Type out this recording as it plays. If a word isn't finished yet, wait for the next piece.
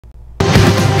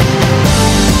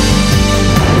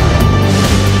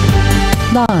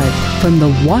From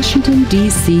the Washington,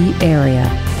 D.C. area,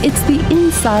 it's the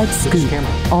Inside Scoop.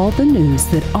 All the news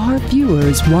that our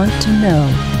viewers want to know.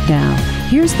 Now,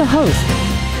 here's the host.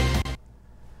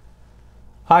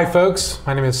 Hi folks,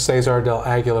 my name is Cesar del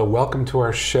Aguila. Welcome to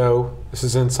our show. This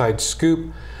is Inside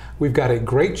Scoop. We've got a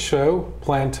great show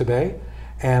planned today.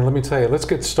 And let me tell you, let's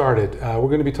get started. We're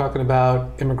going to be talking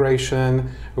about immigration.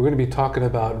 We're going to be talking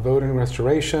about voting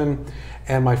restoration.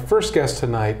 And my first guest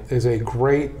tonight is a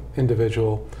great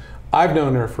individual. I've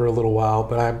known her for a little while,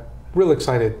 but I'm real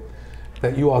excited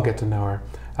that you all get to know her.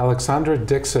 Alexandra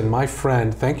Dixon, my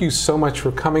friend, thank you so much for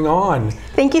coming on.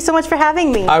 Thank you so much for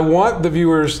having me. I want the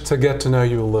viewers to get to know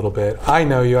you a little bit. I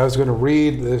know you. I was going to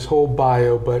read this whole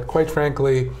bio, but quite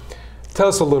frankly, tell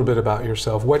us a little bit about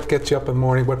yourself. What gets you up in the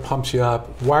morning? What pumps you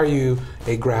up? Why are you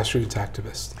a grassroots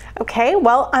activist? Okay,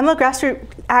 well, I'm a grassroots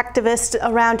activist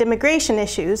around immigration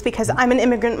issues because I'm an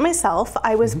immigrant myself.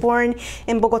 I was born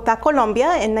in Bogota,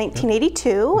 Colombia in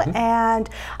 1982, and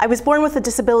I was born with a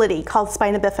disability called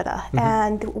spina bifida.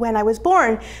 And when I was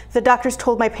born, the doctors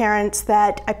told my parents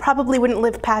that I probably wouldn't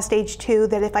live past age 2,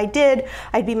 that if I did,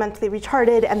 I'd be mentally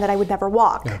retarded and that I would never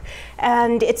walk.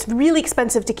 And it's really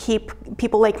expensive to keep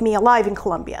people like me alive in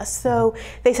Colombia. So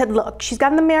they said, look, she's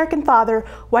got an American father,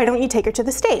 why don't you take her to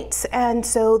the States? And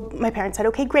so my parents said,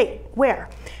 okay, great, where?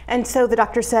 And so the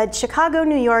doctor said, Chicago,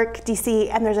 New York, DC,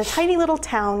 and there's a tiny little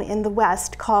town in the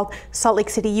West called Salt Lake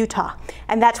City, Utah.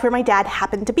 And that's where my dad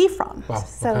happened to be from. Wow,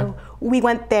 so we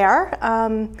went there,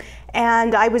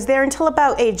 and I was there until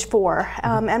about age 4.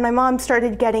 And my mom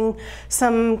started getting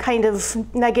some kind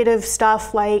of negative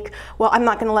stuff like, well, I'm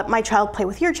not gonna let my child play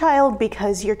with your child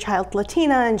because your child's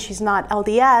Latina and she's not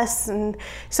LDS. And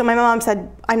so my mom said,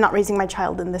 I'm not raising my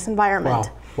child in this environment.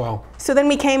 Wow. Wow. So then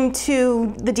we came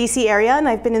to the DC area, and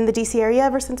I've been in the DC area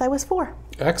ever since I was 4.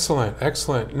 Excellent,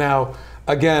 excellent. Now,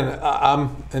 again,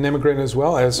 I'm an immigrant as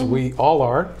well, as we all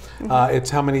are. It's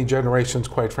how many generations,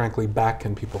 quite frankly, back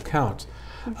can people count?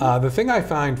 The thing I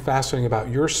find fascinating about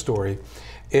your story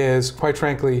is, quite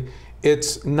frankly,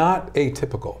 it's not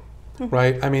atypical,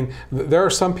 right? I mean, there are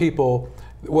some people,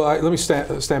 well, let me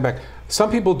stand back.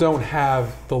 Some people don't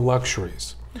have the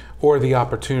luxuries or the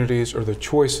opportunities or the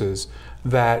choices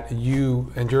that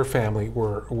you and your family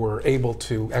were able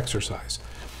to exercise.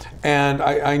 And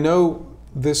I know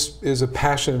this is a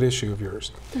passionate issue of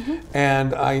yours.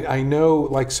 And I know,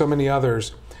 like so many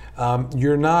others,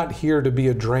 you're not here to be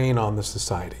a drain on the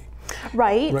society.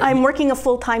 Right. I'm working a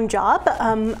full-time job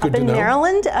up in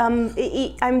Maryland.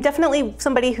 I'm definitely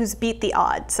somebody who's beat the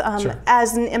odds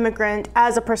as an immigrant,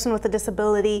 as a person with a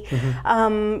disability.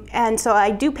 And so I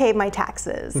do pay my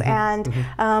taxes. And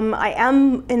I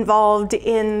am involved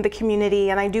in the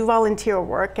community, and I do volunteer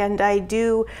work, and I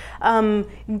do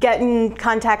get in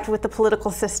contact with the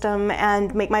political system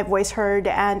and make my voice heard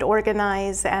and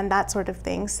organize and that sort of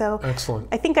thing. So excellent.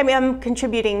 I think I am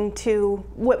contributing to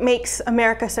what makes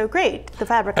America so great. The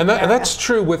fabric of America. And that's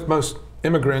true with most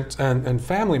immigrants and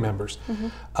family members.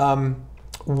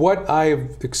 What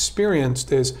I've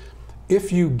experienced is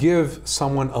if you give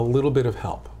someone a little bit of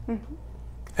help,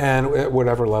 and at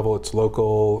whatever level, it's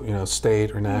local,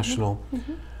 state or national,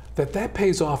 that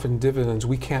pays off in dividends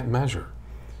we can't measure.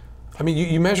 I mean,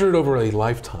 you measure it over a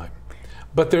lifetime.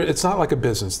 But it's not like a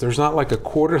business. There's not like a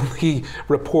quarterly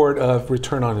report of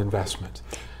return on investment.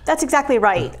 That's exactly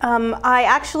right. I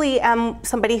actually am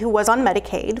somebody who was on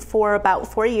Medicaid for about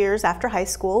 4 years after high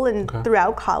school and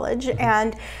throughout college.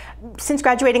 And since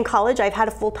graduating college, I've had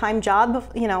a full-time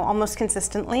job, almost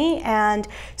consistently. And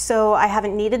so I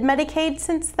haven't needed Medicaid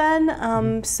since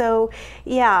then. So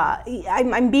yeah,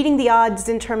 I'm beating the odds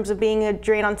in terms of being a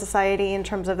drain on society, in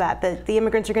terms of that the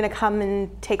immigrants are going to come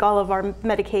and take all of our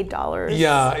Medicaid dollars.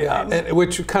 Yeah, and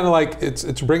which kind of like,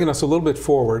 it's bringing us a little bit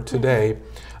forward today.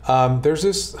 There's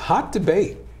this hot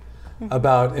debate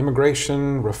about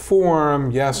immigration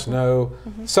reform, yes, no,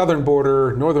 southern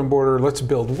border, northern border, let's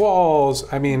build walls.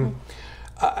 I mean,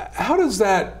 how does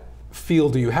that feel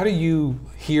to you? How do you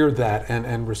hear that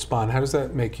and respond? How does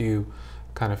that make you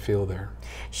kind of feel there?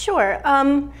 Sure.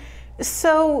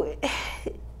 So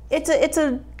it's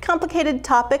a complicated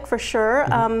topic for sure.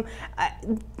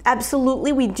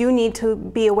 Absolutely, we do need to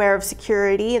be aware of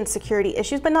security and security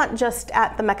issues, but not just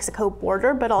at the Mexico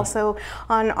border, but also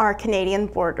on our Canadian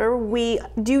border. We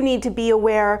do need to be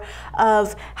aware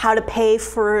of how to pay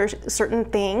for certain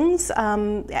things,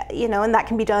 and that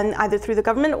can be done either through the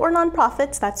government or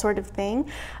nonprofits, that sort of thing.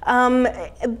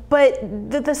 But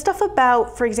the stuff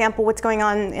about, for example, what's going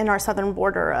on in our southern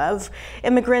border of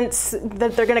immigrants,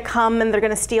 that they're going to come and they're going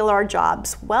to steal our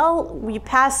jobs. well, we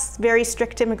pass very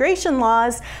strict immigration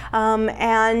laws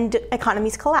and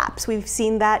economies collapse. We've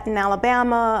seen that in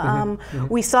Alabama.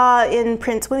 We saw in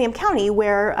Prince William County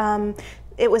where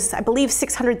it was, I believe,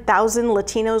 600,000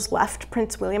 Latinos left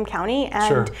Prince William County,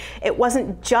 and it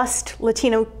wasn't just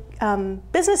Latino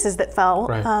businesses that fell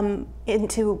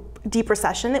into deep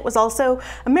recession. It was also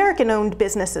American-owned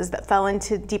businesses that fell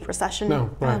into deep recession.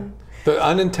 The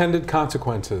unintended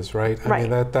consequences, right? I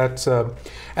mean, that's, and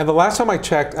the last time I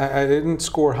checked, I didn't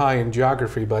score high in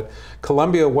geography, but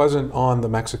Colombia wasn't on the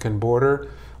Mexican border.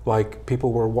 Like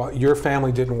people were, your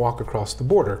family didn't walk across the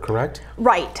border, correct?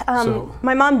 Right.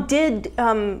 My mom did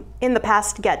in the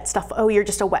past get stuff, oh, you're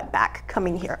just a wetback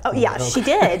coming here. Oh, yeah, she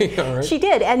did. She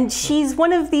did. And she's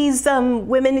one of these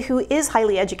women who is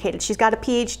highly educated. She's got a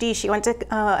PhD. She went to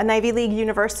an Ivy League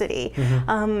university.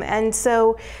 And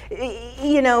so,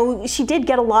 you know, she did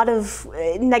get a lot of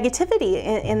negativity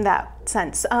in that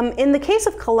sense. In the case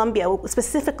of Colombia,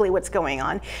 specifically what's going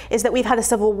on is that we've had a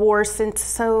civil war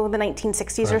since the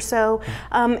 1960s or so.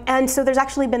 And so there's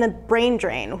actually been a brain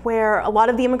drain where a lot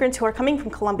of the immigrants who are coming from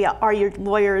Colombia are your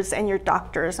lawyers and your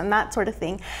doctors and that sort of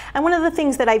thing. And one of the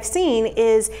things that I've seen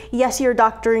is, yes, you're a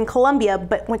doctor in Colombia,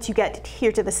 but once you get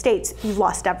here to the States, you've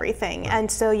lost everything. And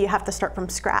so you have to start from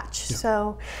scratch.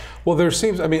 So, well, there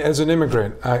seems, I mean, as an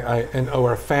immigrant,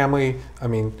 or a family, I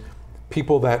mean,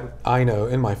 people that I know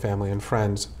in my family and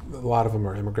friends, a lot of them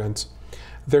are immigrants,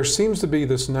 there seems to be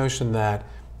this notion that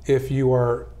if you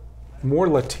are more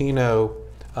Latino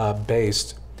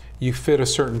based, you fit a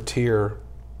certain tier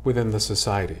within the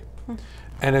society.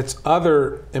 And it's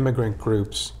other immigrant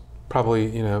groups, probably,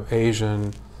 you know,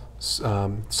 Asian,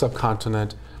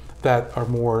 subcontinent, that are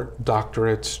more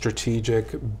doctorate,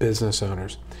 strategic business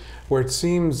owners, where it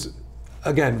seems,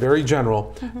 again, very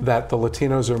general, that the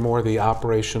Latinos are more the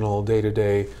operational,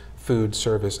 day-to-day food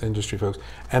service industry folks.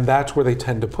 And that's where they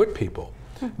tend to put people,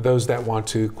 those that want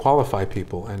to qualify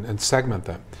people and segment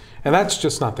them. And that's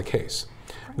just not the case.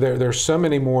 There's so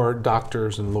many more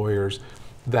doctors and lawyers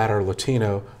that are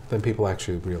Latino than people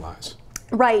actually realize.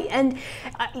 Right, and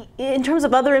in terms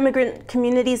of other immigrant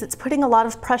communities, it's putting a lot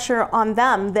of pressure on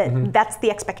them that that's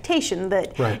the expectation,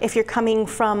 that if you're coming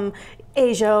from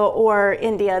Asia or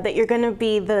India, that you're going to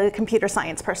be the computer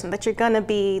science person, that you're going to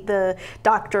be the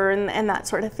doctor and that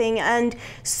sort of thing. And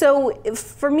so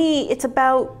for me, it's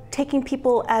about taking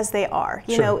people as they are.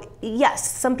 You know, yes,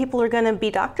 some people are going to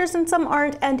be doctors and some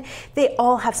aren't, and they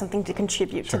all have something to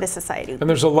contribute to the society. And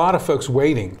there's a lot of folks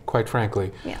waiting, quite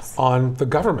frankly, on the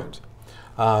government.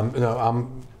 You know,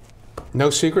 no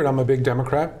secret, I'm a big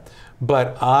Democrat,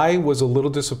 but I was a little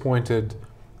disappointed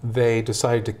they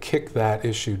decided to kick that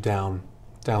issue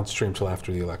downstream till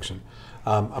after the election.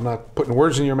 I'm not putting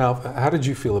words in your mouth. How did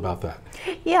you feel about that?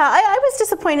 Yeah, I was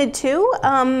disappointed too,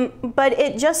 but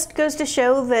it just goes to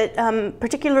show that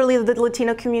particularly the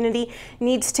Latino community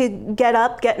needs to get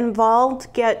up, get involved,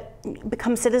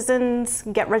 become citizens,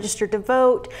 get registered to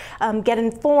vote, get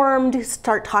informed,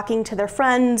 start talking to their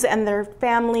friends and their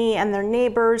family and their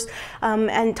neighbors,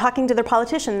 and talking to their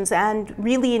politicians and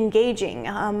really engaging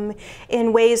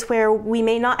in ways where we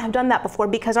may not have done that before,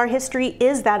 because our history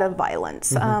is that of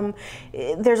violence.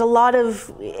 There's a lot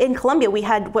of, in Colombia we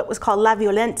had what was called la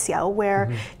violencia,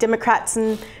 where Democrats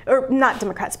or not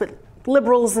Democrats, but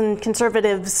liberals and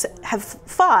conservatives have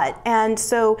fought, and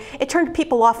so it turned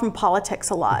people off from politics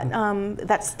a lot.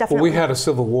 That's definitely. Well, we had a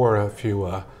civil war a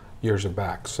few years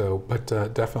back, so but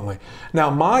definitely. Now,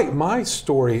 my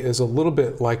story is a little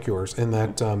bit like yours in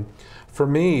that, for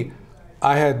me,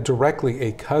 I had directly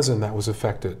a cousin that was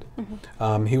affected.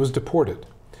 He was deported.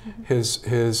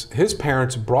 His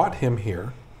parents brought him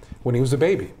here when he was a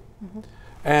baby,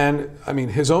 and I mean,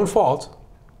 his own fault.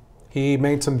 He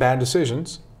made some bad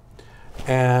decisions,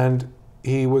 and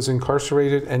he was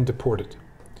incarcerated and deported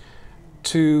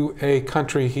to a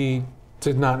country he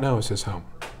did not know as his home.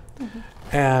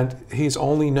 And he's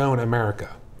only known America.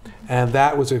 And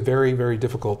that was a very, very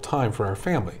difficult time for our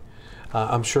family.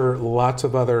 I'm sure lots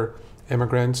of other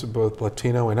immigrants, both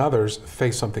Latino and others,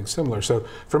 face something similar. So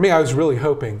for me, I was really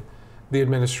hoping the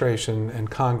administration and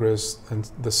Congress and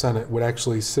the Senate would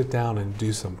actually sit down and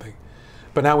do something.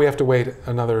 But now we have to wait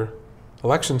another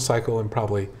election cycle and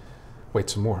probably wait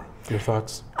some more. Your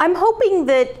thoughts? I'm hoping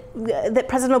that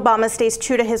President Obama stays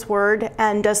true to his word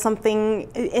and does something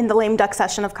in the lame duck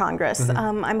session of Congress.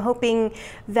 I'm hoping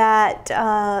that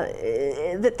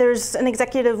that there's an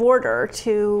executive order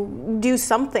to do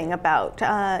something about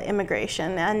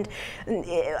immigration. And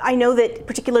I know that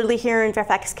particularly here in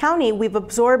Fairfax County, we've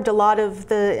absorbed a lot of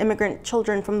the immigrant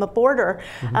children from the border.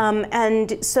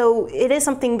 And so it is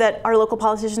something that our local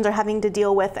politicians are having to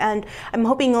deal with. And I'm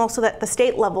hoping also that at the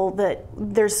state level that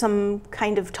there's some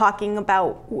kind of talking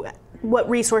about what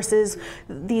resources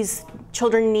these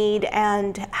children need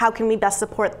and how can we best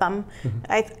support them.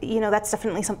 That's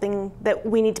definitely something that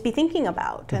we need to be thinking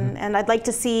about. And I'd like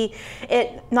to see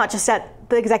it not just at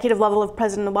the executive level of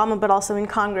President Obama, but also in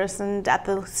Congress and at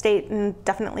the state and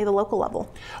definitely the local level.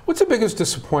 What's the biggest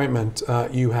disappointment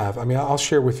you have? I mean, I'll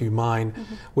share with you mine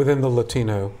within the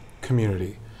Latino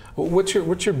community. What's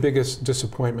your biggest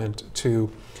disappointment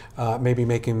to maybe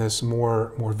making this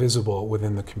more visible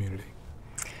within the community?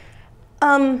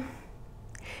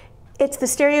 It's the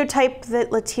stereotype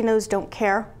that Latinos don't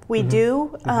care. We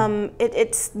do.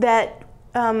 It's that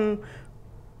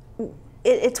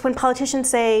it's when politicians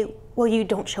say, well, you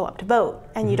don't show up to vote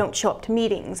and you don't show up to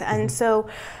meetings. And so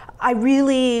I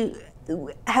really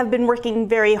have been working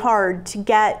very hard to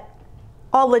get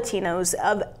all Latinos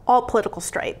of all political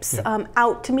stripes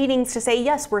out to meetings to say,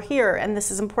 yes, we're here and this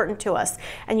is important to us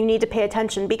and you need to pay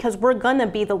attention because we're gonna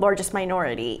be the largest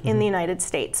minority in the United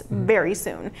States very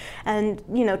soon. And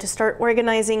to start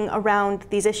organizing around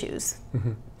these issues.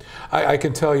 I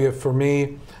can tell you for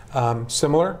me,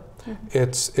 similar.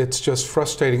 It's just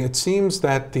frustrating. It seems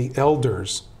that the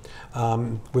elders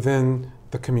within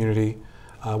the community,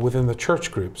 within the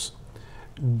church groups,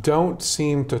 don't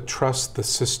seem to trust the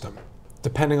system,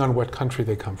 depending on what country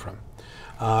they come from.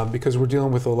 Because we're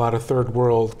dealing with a lot of third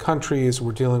world countries,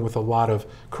 we're dealing with a lot of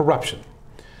corruption.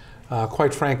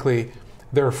 Quite frankly,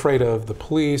 they're afraid of the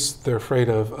police, they're afraid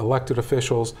of elected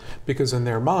officials, because in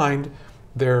their mind,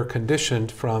 they're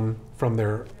conditioned from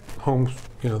their homes,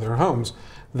 their homes,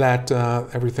 that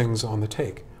everything's on the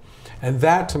take. And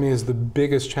that to me is the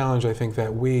biggest challenge I think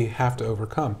that we have to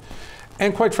overcome.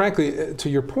 And quite frankly, to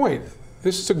your point,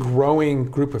 this is a growing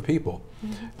group of people.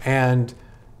 And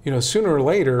sooner or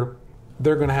later,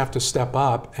 they're going to have to step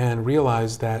up and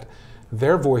realize that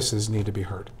their voices need to be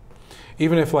heard.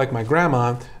 Even if, like my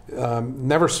grandma,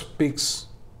 never speaks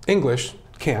English,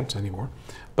 can't anymore,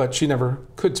 but she never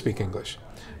could speak English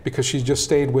because she just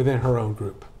stayed within her own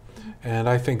group. And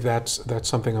I think that's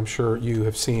something I'm sure you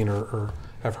have seen or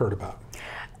have heard about.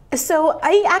 So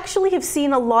I actually have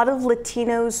seen a lot of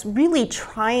Latinos really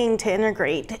trying to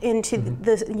integrate into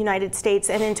the United States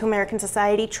and into American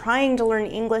society, trying to learn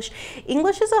English.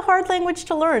 English is a hard language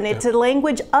to learn. It's a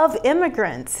language of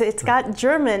immigrants. It's got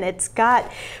German, it's got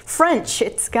French,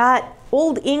 it's got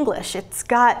Old English, it's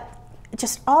got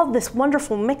just all of this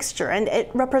wonderful mixture, and it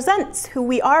represents who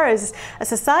we are as a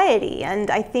society.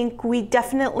 And I think we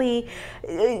definitely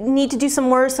need to do some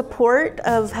more support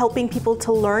of helping people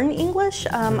to learn English.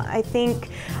 I think,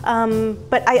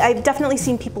 but I've definitely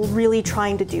seen people really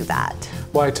trying to do that.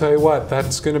 Well, I tell you what,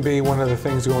 that's going to be one of the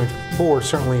things going forward,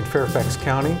 certainly in Fairfax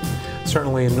County,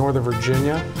 certainly in Northern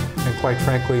Virginia, and quite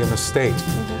frankly in the state.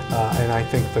 And I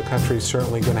think the country's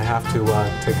certainly going to have to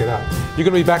take it up. You're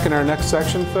going to be back in our next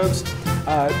section, folks.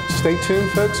 Stay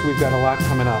tuned, folks. We've got a lot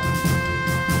coming up.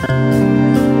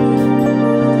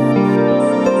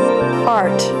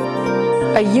 Art,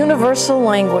 a universal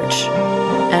language,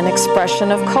 an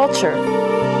expression of culture,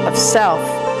 of self.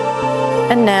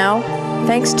 And now,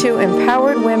 thanks to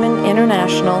Empowered Women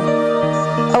International,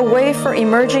 a way for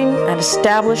emerging and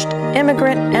established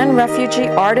immigrant and refugee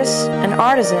artists and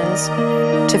artisans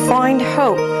to find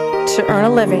hope to earn a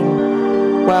living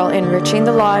while enriching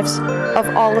the lives of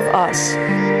all of us.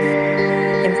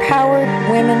 Empowered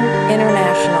Women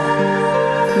International,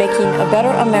 making a better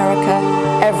America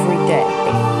every day.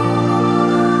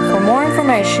 For more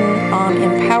information on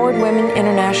Empowered Women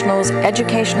International's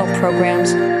educational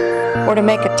programs or to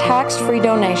make a tax-free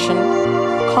donation,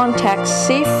 contact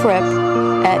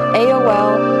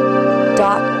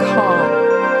cfripp@aol.com.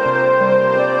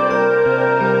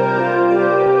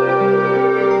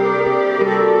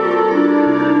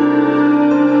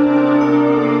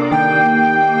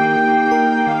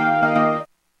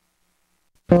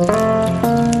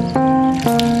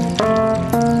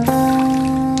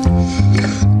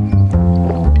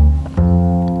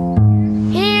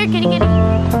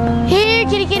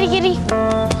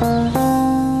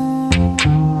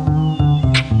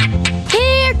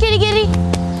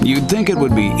 You'd think it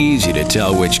would be easy to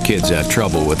tell which kids have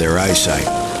trouble with their eyesight.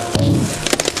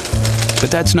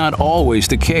 But that's not always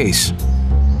the case.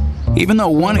 Even though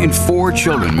 1 in 4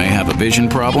 children may have a vision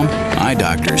problem, eye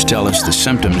doctors tell us the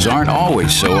symptoms aren't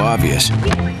always so obvious.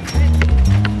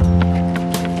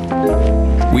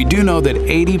 We do know that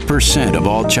 80% of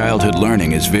all childhood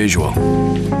learning is visual.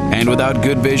 And without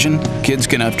good vision, kids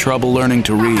can have trouble learning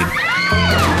to read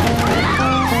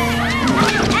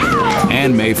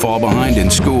and may fall behind in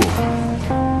school.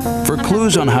 For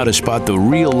clues on how to spot the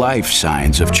real-life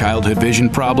signs of childhood vision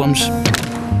problems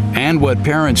and what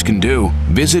parents can do,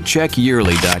 visit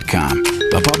checkyearly.com.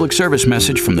 A public service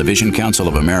message from the Vision Council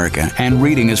of America, and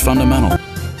reading is fundamental.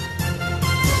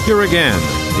 Here again,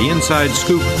 the Inside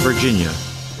Scoop, Virginia.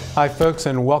 Hi folks,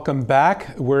 and welcome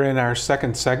back. We're in our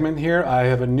second segment here. I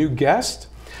have a new guest,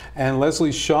 and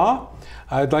Leslie Shah.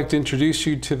 I'd like to introduce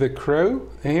you to the crew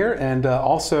here and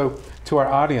also to our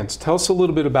audience. Tell us a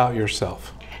little bit about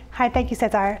yourself. Hi, thank you,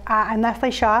 Cesar. I'm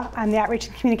Leslie Shah. I'm the Outreach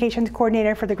and Communications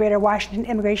Coordinator for the Greater Washington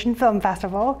Immigration Film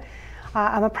Festival.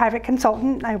 I'm a private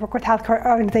consultant. I work with healthcare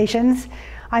organizations.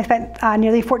 I spent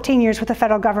nearly 14 years with the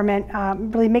federal government,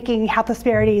 really making health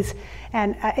disparities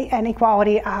and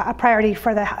equality a priority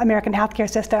for the American healthcare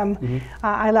system. Mm-hmm.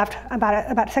 I left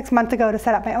about 6 months ago to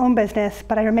set up my own business,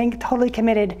 but I remain totally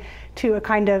committed to a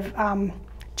kind of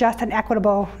just and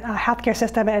equitable healthcare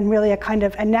system, and really a kind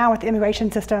of, and now with the immigration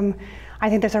system, I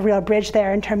think there's a real bridge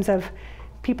there in terms of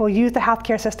people use the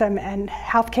healthcare system, and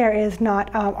healthcare is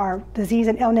not our disease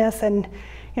and illness, and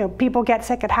people get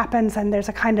sick, it happens, and there's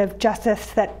a kind of justice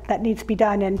that needs to be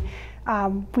done, and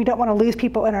we don't want to lose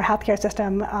people in our healthcare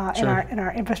system, sure. in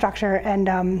our infrastructure, and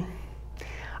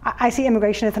I see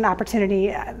immigration as an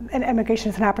opportunity,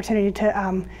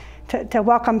 to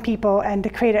welcome people and to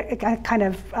create a kind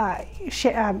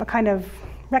of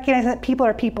recognize that people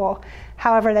are people,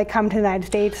 however they come to the United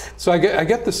States. So I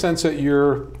get the sense that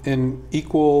you're an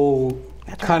equal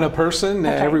kind of person.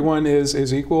 That's everyone right.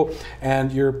 is equal,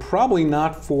 and you're probably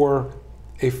not for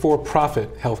a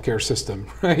for-profit healthcare system,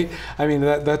 right? I mean,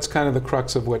 that's kind of the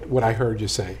crux of what I heard you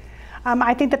say.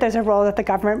 I think that there's a role that the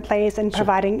government plays in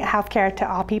providing health care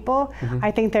to all people. Mm-hmm.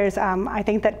 I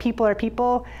think that people are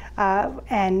people,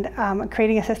 and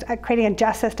creating a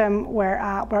just system where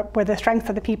the strengths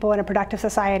of the people in a productive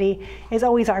society is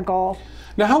always our goal.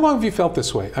 Now, how long have you felt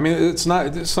this way? I mean,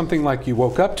 it's something like you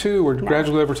woke up to, or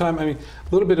gradually over time. I mean, a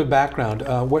little bit of background.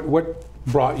 What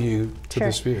brought you to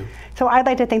this view? So I'd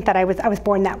like to think that I was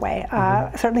born that way.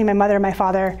 Mm-hmm. Certainly my mother and my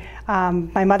father.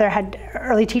 My mother had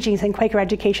early teachings in Quaker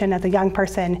education as a young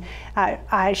person.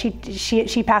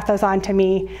 She passed those on to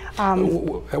me.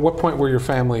 At what point were your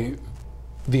family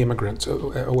the immigrants?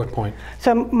 At what point?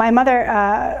 So my mother,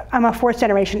 I'm a 4th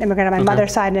generation immigrant on my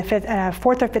mother's side, and a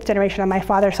 4th or 5th generation on my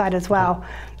father's side as well.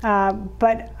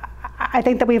 But I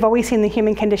think that we've always seen the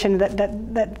human condition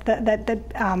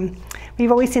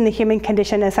we've always seen the human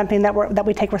condition as something that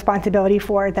we take responsibility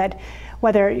for, that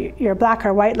whether you're black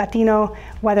or white, Latino,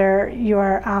 whether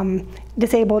you're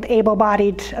disabled,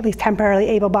 able-bodied, at least temporarily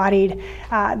able-bodied,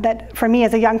 that for me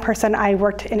as a young person, I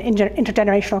worked in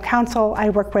intergenerational counsel. I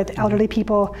worked with elderly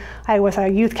people. I was a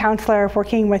youth counselor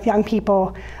working with young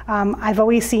people. I've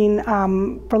always seen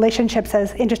relationships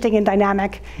as interesting and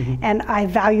dynamic, and I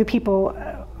value people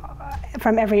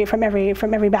from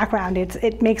every background.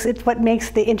 It's what makes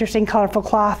the interesting, colorful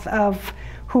cloth of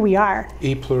who we are.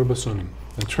 E pluribus unum.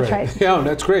 That's right. That's right. Yeah,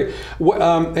 that's great.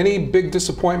 Any big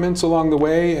disappointments along the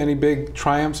way? Any big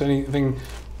triumphs? Anything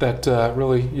that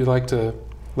really you'd like to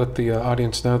let the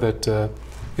audience know that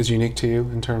is unique to you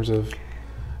in terms of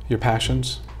your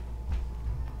passions?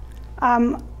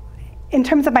 In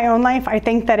terms of my own life, I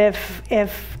think that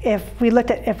if we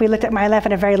looked at my life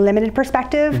in a very limited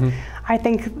perspective, I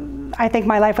think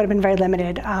my life would have been very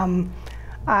limited.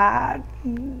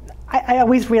 I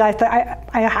always realized that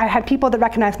I had people that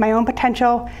recognized my own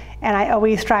potential, and I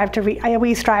always strived to reach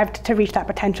that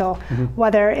potential.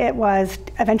 Whether it was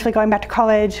eventually going back to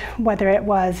college, whether it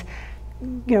was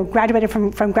graduated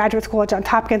from graduate school at Johns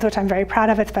Hopkins, which I'm very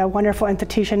proud of. It's a wonderful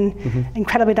institution,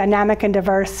 incredibly dynamic and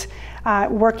diverse.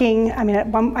 Working, I mean,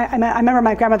 I remember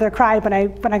my grandmother cried when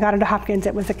I got into Hopkins.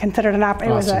 It was considered it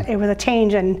was a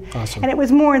change, and and it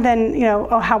was more than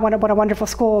what a wonderful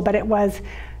school, but it was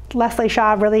Leslie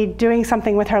Shah really doing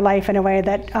something with her life in a way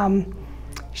that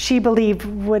she believed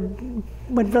would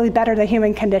really better the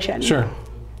human condition. Sure.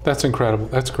 That's incredible.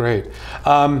 That's great.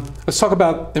 Let's talk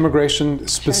about immigration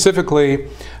specifically.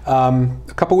 A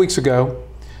couple weeks ago,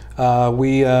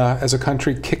 we as a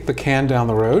country kicked the can down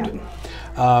the road.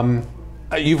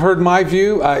 You've heard my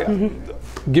view.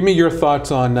 Give me your thoughts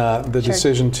on the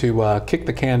decision to kick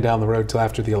the can down the road till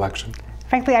after the election.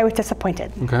 Frankly, I was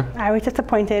disappointed. Okay. I was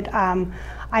disappointed.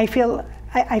 I feel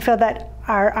that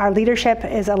our leadership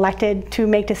is elected to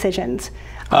make decisions.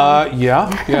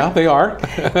 Yeah, they are.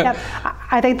 Yep.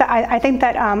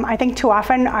 I think too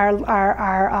often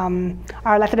our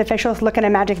elected officials look in a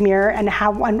magic mirror and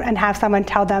have someone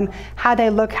tell them how they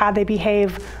look, how they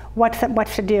behave, what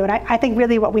to do. And I think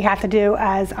really what we have to do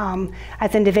as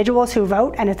individuals who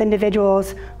vote and as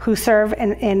individuals who serve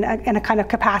in a kind of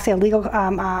capacity, a legal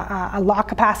a law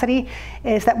capacity,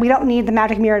 is that we don't need the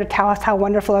magic mirror to tell us how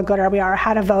wonderful or good we are, or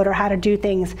how to vote or how to do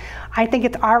things. I think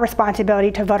it's our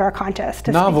responsibility to vote our conscience.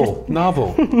 Novel.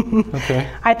 Okay.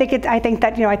 I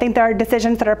think there are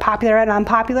decisions that are popular and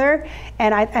unpopular,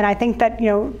 and I think that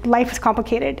life is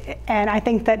complicated, and I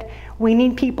think that we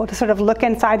need people to sort of look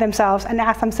inside themselves and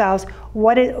ask themselves,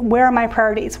 where are my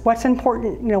priorities? What's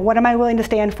important? What am I willing to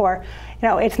stand for?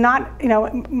 It's not,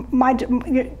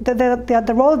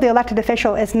 the role of the elected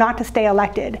official is not to stay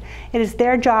elected. It is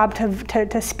their job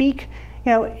to speak,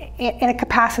 in a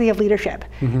capacity of leadership.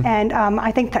 Mm-hmm. And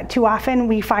I think that too often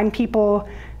we find people,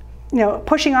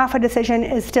 pushing off a decision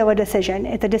is still a decision.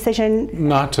 It's a decision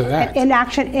not to act.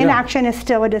 Inaction is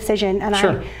still a decision. And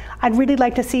sure. I'd really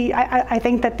like to see. I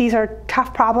think that these are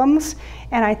tough problems,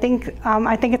 and I think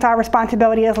it's our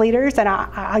responsibility as leaders, and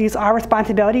I'll use our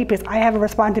responsibility because I have a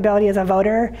responsibility as a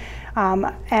voter,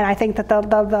 and I think that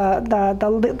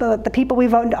the people we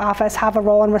vote into office have a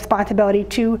role and responsibility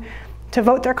to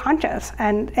vote their conscience,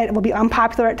 and it will be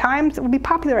unpopular at times, it will be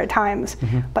popular at times,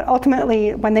 mm-hmm. but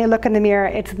ultimately when they look in the mirror,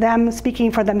 it's them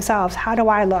speaking for themselves. How do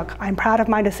I look? I'm proud of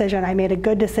my decision. I made a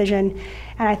good decision,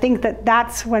 and I think that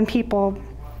that's when people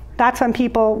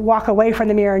walk away from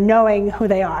the mirror knowing who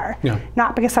they are. Yeah.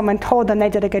 Not because someone told them they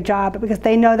did a good job, but because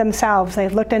they know themselves.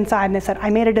 They've looked inside and they said,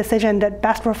 I made a decision that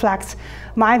best reflects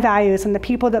my values and the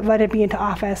people that voted me into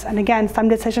office. And again, some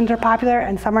decisions are popular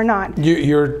and some are not.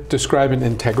 You're describing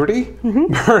integrity,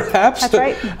 mm-hmm. perhaps? That's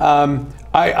right.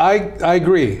 I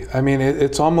agree. I mean,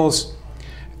 it's almost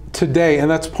today, and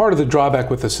that's part of the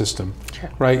drawback with the system, sure.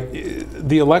 right?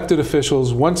 The elected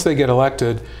officials, once they get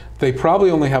elected, they probably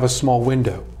only have a small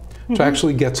window to mm-hmm.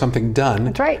 actually get something done.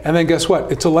 That's right. And then guess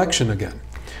what? It's election again.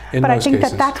 But I think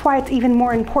that's why it's even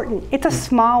more important. It's a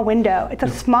small window. It's a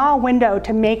small window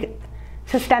to make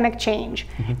systemic change.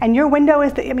 Mm-hmm. And your window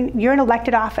is, you're in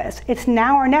elected office. It's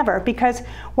now or never, because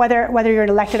whether you're in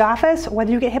elected office,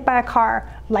 whether you get hit by a car,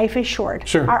 life is short.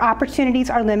 Sure. Our opportunities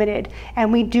are limited.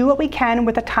 And we do what we can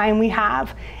with the time we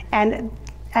have. And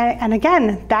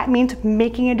again, that means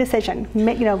making a decision,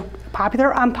 popular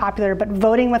or unpopular, but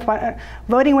voting with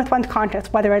one's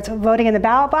conscience, whether it's voting in the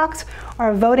ballot box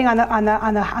or voting on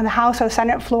the House or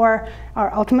Senate floor,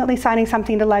 or ultimately signing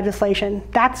something to legislation.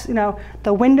 That's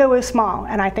the window is small,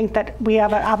 and I think that we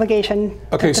have an obligation.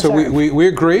 Okay, so we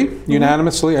agree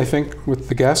unanimously. Mm-hmm. I think with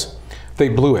the guests, they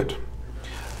blew it.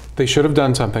 They should have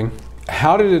done something.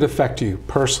 How did it affect you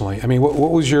personally? I mean,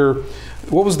 what was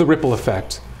the ripple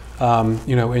effect?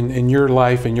 In your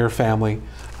life, in your family,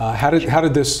 how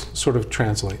did this sort of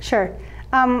translate? Sure.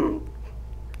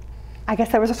 I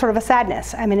guess there was a sort of a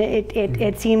sadness. I mean,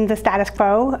 it seemed the status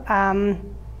quo.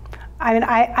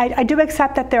 I do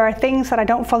accept that there are things that I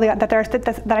don't fully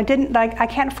I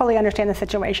can't fully understand the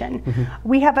situation. Mm-hmm.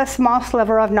 We have a small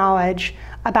sliver of knowledge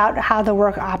about how the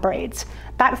work operates.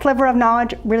 That sliver of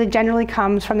knowledge really generally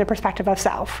comes from the perspective of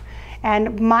self.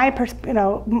 And my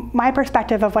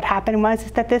perspective of what happened was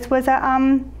that this was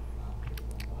a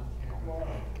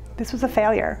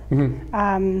failure.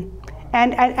 Mm-hmm.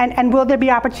 And will there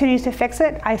be opportunities to fix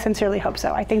it? I sincerely hope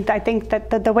so. I think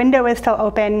that the window is still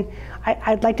open.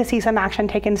 I'd like to see some action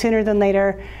taken sooner than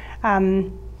later.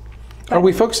 Are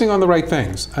we focusing on the right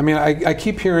things? I mean, I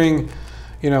keep hearing,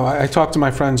 I talk to my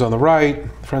friends on the right,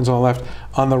 friends on the left.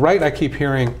 On the right, I keep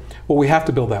hearing, well, we have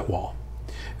to build that wall.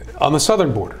 On the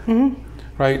southern border, mm-hmm.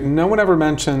 right? No one ever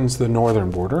mentions the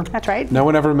northern border. That's right. No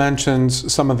one ever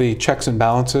mentions some of the checks and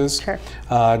balances sure.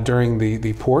 During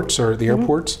the ports or the mm-hmm.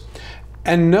 airports.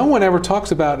 And no one ever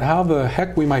talks about how the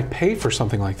heck we might pay for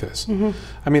something like this. Mm-hmm.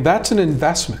 I mean, that's an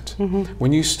investment. Mm-hmm.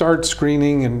 When you start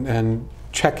screening and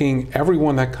checking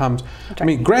everyone that comes, right. I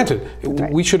mean, granted,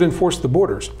 right. we should enforce the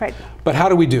borders, right. but how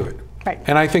do we do it? Right.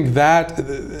 And I think that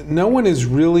no one is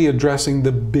really addressing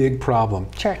the big problem.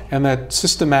 Sure. And that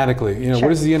systematically, sure. what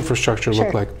does the infrastructure sure.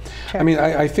 look like? Sure. I mean,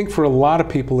 I think for a lot of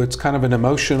people, it's kind of an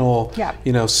emotional, yeah.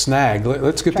 Snag.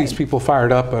 Let's get right. these people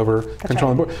fired up over That's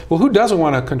controlling right. borders. Well, who doesn't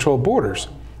want to control borders?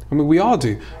 I mean, we all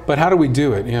do. But how do we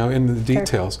do it, in the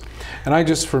details? Sure.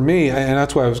 And for me, and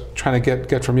that's what I was trying to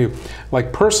get from you,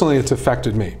 like personally, it's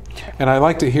affected me. Sure. And I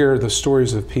like to hear the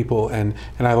stories of people, and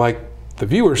I like the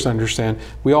viewers to understand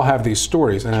we all have these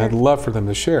stories, and sure. I'd love for them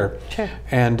to share. Sure.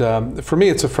 And for me,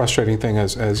 it's a frustrating thing,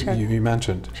 as sure. you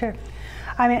mentioned. Sure.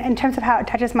 I mean, in terms of how it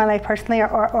touches my life personally,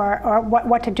 or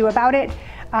what to do about it,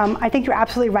 I think you're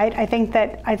absolutely right. I think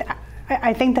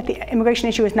that the immigration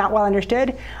issue is not well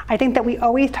understood. I think that we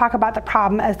always talk about the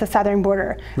problem as the southern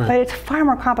border, but it's far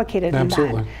more complicated than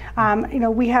that. You know,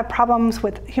 we have problems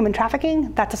with human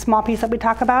trafficking. That's a small piece that we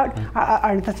talk about,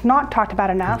 or that's not talked about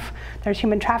enough. There's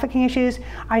human trafficking issues.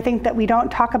 I think that we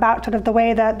don't talk about sort of the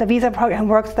way that the visa program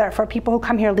works there for people who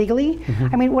come here legally.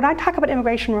 I mean, when I talk about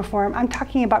immigration reform, I'm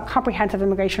talking about comprehensive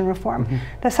immigration reform.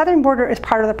 The southern border is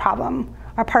part of the problem,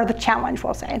 or part of the challenge,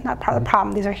 we'll say, not part of the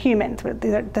problem. These are humans.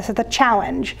 This is the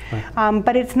challenge.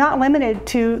 But it's not limited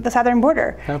to the southern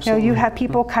border. You know, you have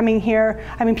people coming here,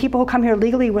 I mean, people who come here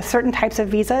legally with certain types of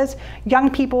visas, young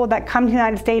people that come to the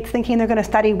United States thinking they're going to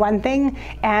study one thing,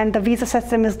 and the visa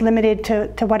system is limited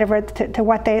to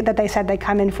what they said they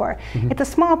come in for. It's a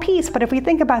small piece, but if we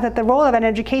think about it, the role of an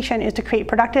education is to create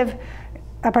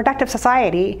a productive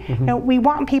society. You know, we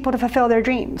want people to fulfill their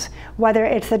dreams, whether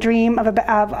it's the dream of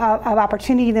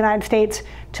opportunity in the United States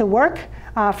to work,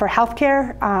 for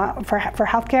healthcare,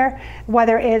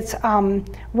 whether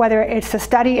it's to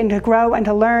study and to grow and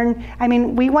to learn. I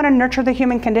mean, we want to nurture the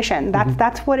human condition.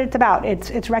 That's what it's about.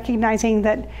 It's recognizing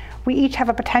that we each have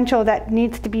a potential that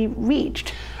needs to be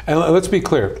reached. And let's be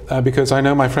clear, because I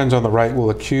know my friends on the right will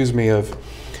accuse me of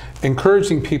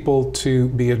encouraging people to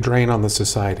be a drain on the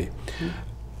society.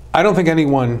 I don't think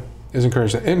anyone is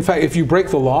encouraged that. In fact, if you break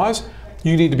the laws,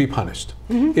 you need to be punished.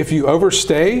 If you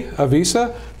overstay a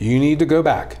visa, you need to go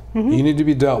back. You need to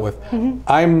be dealt with.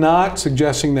 I'm not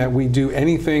suggesting that we do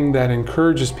anything that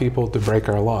encourages people to break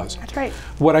our laws. That's right.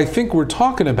 What I think we're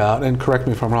talking about, and correct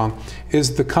me if I'm wrong,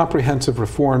 is the comprehensive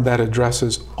reform that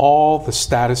addresses all the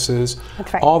statuses,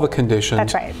 all the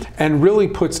conditions, and really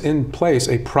puts in place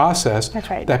a process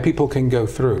that people can go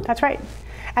through. That's right.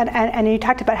 And you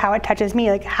talked about how it touches me.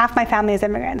 Like, half my family is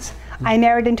immigrants. I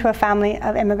married into a family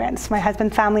of immigrants. My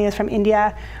husband's family is from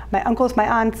India. My uncles, my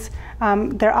aunts,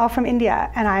 they're all from India.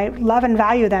 And I love and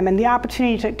value them. And the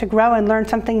opportunity to grow and learn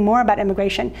something more about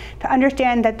immigration, to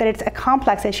understand that it's a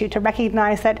complex issue, to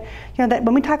recognize that, you know, that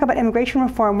when we talk about immigration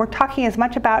reform, we're talking as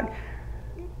much about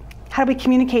how do we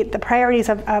communicate the priorities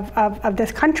of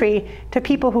this country to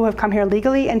people who have come here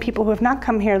legally and people who have not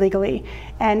come here legally?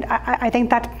 And I think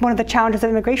that's one of the challenges of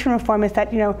immigration reform, is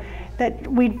that, you know, that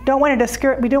we don't want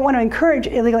to encourage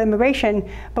illegal immigration,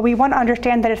 but we want to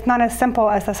understand that it's not as simple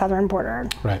as the southern border.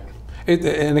 Right.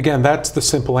 And again, that's the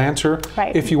simple answer.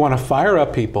 If you want to fire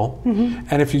up people,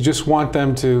 and if you just want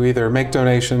them to either make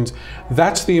donations,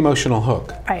 that's the emotional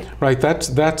hook. Right.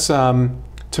 That's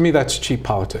to me, that's cheap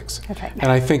politics. That's right. And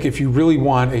I think if you really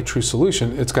want a true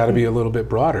solution, it's got to be a little bit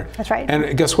broader. That's right.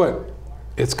 And guess what?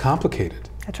 It's complicated.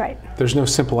 That's right. There's no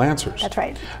simple answers. That's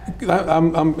right.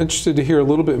 I'm interested to hear a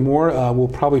little bit more. We'll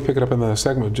probably pick it up in the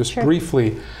segment. Just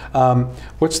briefly,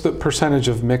 what's the percentage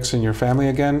of mix in your family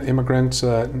again? Immigrants,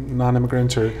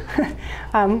 non-immigrants, or?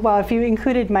 Well, if you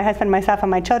included my husband, myself,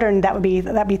 and my children, that'd be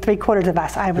 3/4 of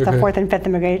us. I was the fourth and fifth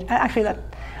immigrant. Actually,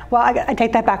 well, I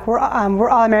take that back. We're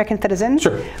all American citizens.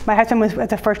 My husband was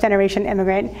a first-generation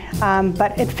immigrant,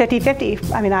 but it's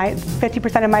 50-50. I mean,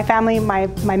 50% of my family, my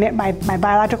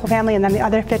biological family, and then the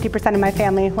other 50% of my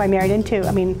family who I married into.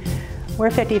 I mean, we're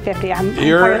 50-50.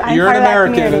 You're an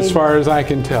American as far as I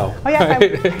can tell. Oh yeah,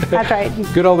 that's right.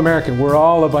 Good old American. We're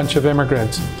all a bunch of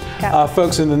immigrants.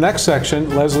 Folks, in the next section,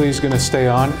 Leslie's going to stay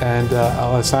on, and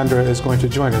Alexandra is going to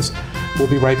join us. We'll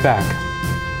be right back.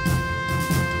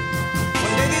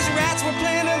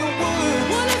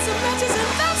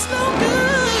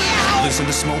 Listen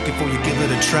to smoke before you give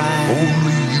it a try.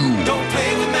 Only you. Don't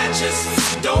play with matches.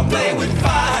 Don't play with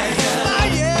fire.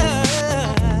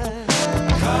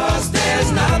 Cause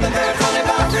there's nothing very funny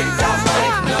about ripped off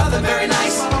life. Nothing very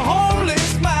nice on a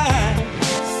homeless mind.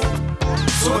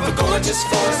 So if a gorgeous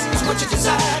force is what you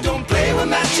desire, don't play with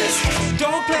matches.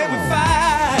 Don't play with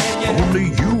fire. Only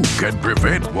you can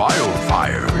prevent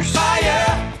wildfires.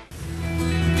 Fire.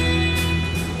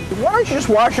 Why don't you just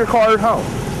wash your car at home?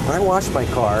 When I wash my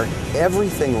car,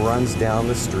 everything runs down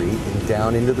the street and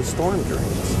down into the storm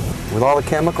drains. With all the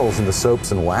chemicals and the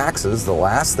soaps and waxes, the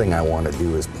last thing I want to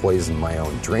do is poison my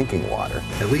own drinking water.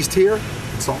 At least here,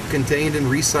 it's all contained and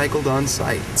recycled on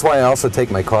site. That's why I also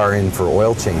take my car in for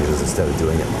oil changes instead of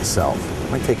doing it myself.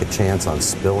 I might take a chance on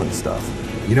spilling stuff.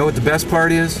 You know what the best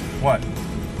part is? What?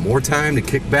 More time to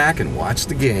kick back and watch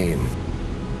the game.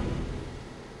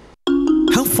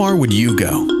 How far would you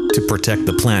go to protect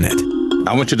the planet?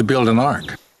 I want you to build an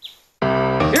ark.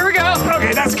 Here we go.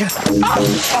 Okay, that's good.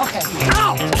 Oh, okay.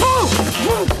 Ow!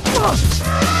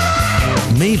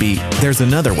 Maybe there's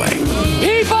another way.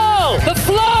 People, the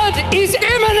flood is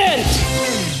imminent.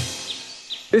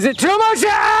 Is it too much to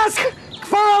ask?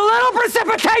 for a little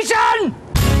precipitation!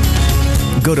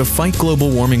 Go to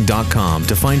fightglobalwarming.com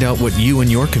to find out what you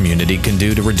and your community can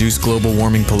do to reduce global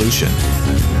warming pollution.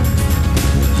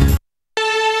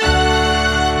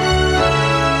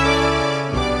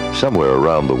 Somewhere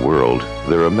around the world,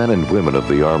 there are men and women of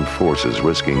the armed forces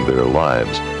risking their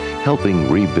lives,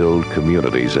 helping rebuild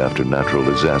communities after natural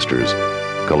disasters,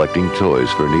 collecting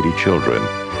toys for needy children,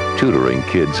 tutoring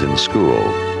kids in school.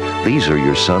 These are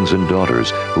your sons and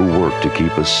daughters who work to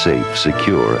keep us safe,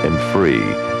 secure, and free.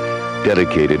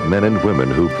 Dedicated men and women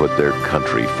who put their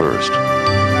country first.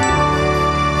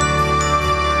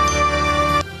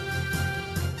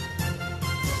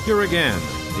 Here again,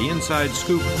 the Inside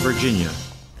Scoop, Virginia.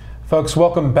 Folks,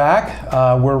 welcome back.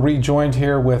 We're rejoined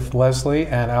here with Leslie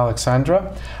and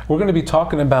Alexandra. We're going to be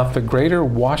talking about the Greater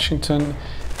Washington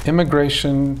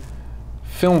Immigration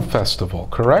Film Festival,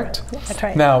 correct? That's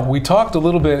right. Now, we talked a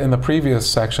little bit in the previous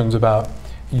sections about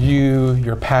you,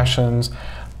 your passions,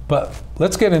 but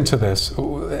let's get into this.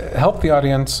 Help the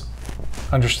audience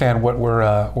understand what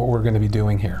we're going to be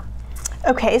doing here.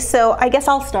 Okay, so I guess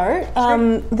I'll start.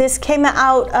 Sure. This came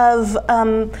out of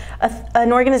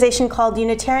an organization called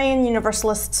Unitarian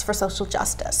Universalists for Social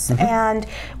Justice. Mm-hmm. And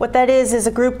what that is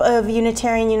a group of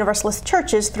Unitarian Universalist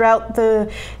churches throughout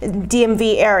the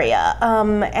DMV area.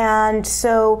 And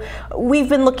so we've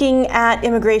been looking at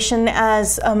immigration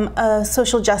as a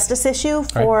social justice issue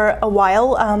for a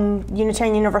while.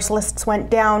 Unitarian Universalists went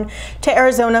down to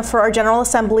Arizona for our General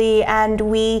Assembly, and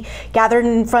we gathered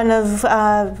in front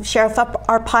of Sheriff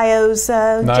Arpaio's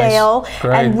jail,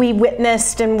 and we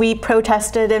witnessed and we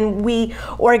protested and we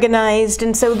organized,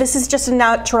 and so this is just a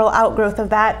natural outgrowth of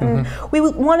that. And we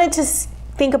wanted to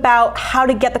think about how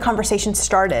to get the conversation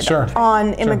started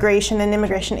on immigration and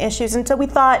immigration issues. And so we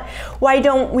thought, why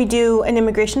don't we do an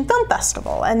immigration film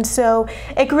festival? And so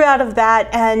it grew out of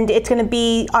that, and it's going to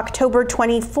be October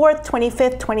 24th,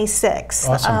 25th, 26th.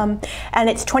 Awesome. And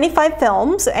it's 25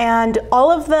 films, and all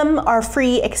of them are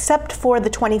free except for the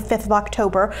 25th of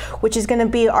October, which is going to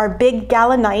be our big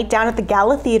gala night down at the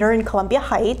Gala Theater in Columbia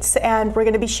Heights. And we're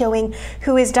going to be showing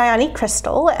Who is Diane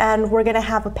Crystal, and we're going to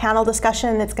have a panel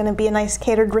discussion. It's going to be a nice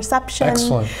catered reception.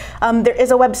 Excellent. There is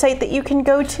a website that you can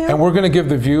go to. And we're going to give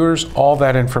the viewers all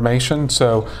that information,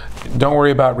 so don't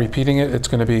worry about repeating it. It's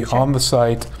going to be on the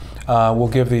site. We'll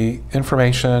give the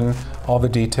information, all the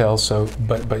details. So,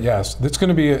 but yes, it's going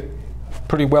to be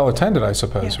pretty well attended, I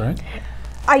suppose, right?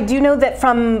 I do know that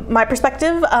from my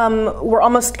perspective, we're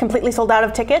almost completely sold out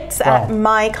of tickets at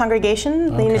my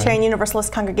congregation, the Unitarian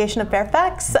Universalist Congregation of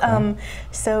Fairfax.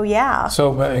 So yeah.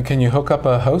 So can you hook up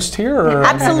a host here? Or?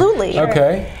 Absolutely.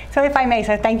 Okay. So if I may,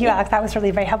 so thank you, Alex. That was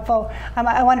really very helpful.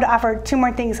 I wanted to offer two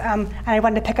more things, and I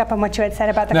wanted to pick up on what you had said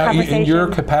about the conversation. Now, in your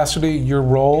capacity, your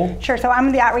role? Sure. So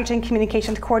I'm the Outreach and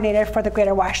Communications Coordinator for the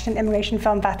Greater Washington Immigration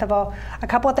Film Festival. A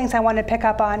couple of things I wanted to pick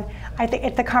up on. I think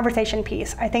it's the conversation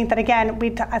piece. I think that, again,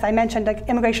 as I mentioned, like,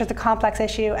 immigration is a complex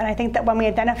issue, and I think that when we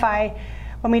identify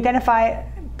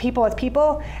people as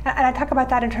people, and I talk about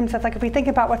that in terms of, like, if we think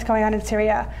about what's going on in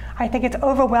Syria, I think it's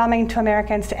overwhelming to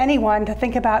Americans, to anyone, to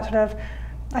think about sort of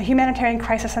a humanitarian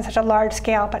crisis on such a large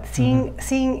scale, but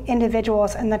seeing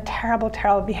individuals and the terrible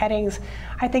beheadings,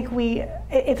 I think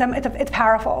it's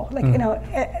powerful. Like, you know,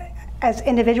 as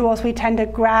individuals, we tend to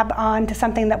grab on to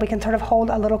something that we can sort of hold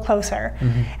a little closer.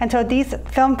 And so these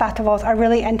film festivals are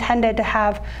really intended to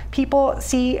have people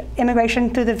see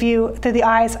immigration through the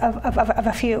eyes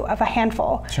of a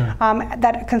handful.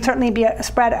 That can certainly be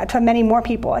spread to many more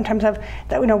people in terms of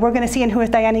that. You know, we're going to see in Who is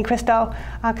Diane Crystal,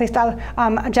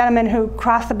 a gentleman who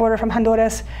crossed the border from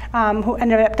Honduras, who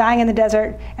ended up dying in the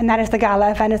desert, and that is the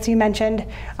gala event, as you mentioned.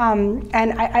 And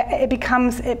it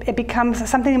becomes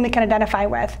something that we can identify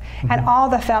with. And all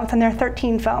the films, and there are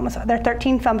 13 films. There are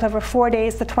 13 films over 4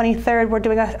 days. The 23rd,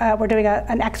 we're doing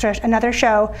another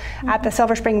show at the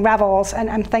Silver Spring Revels, and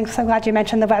I'm so glad you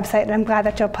mentioned the website, and I'm glad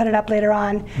that you'll put it up later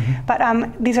on. But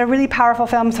these are really powerful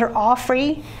films. They're all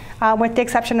free, with the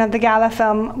exception of the gala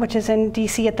film, which is in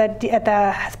DC at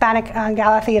the Hispanic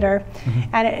Gala Theater,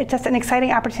 and it's just an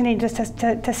exciting opportunity just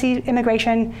to see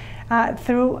immigration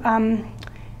through.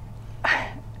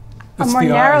 A more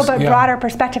narrow but broader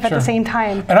perspective at the same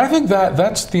time. And I think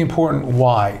that's the important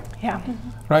why. Yeah.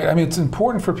 Right? I mean, it's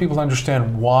important for people to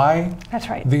understand why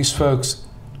these folks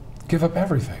give up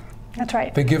everything. That's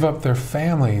right. They give up their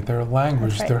family, their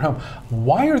language, their home.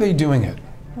 Why are they doing it?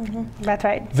 That's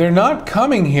right. They're not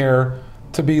coming here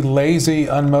to be lazy,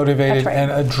 unmotivated,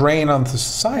 and a drain on the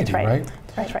society, right?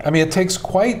 That's right. I mean, it takes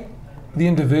quite the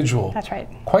individual,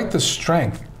 quite the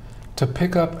strength to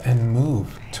pick up and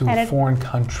move to a foreign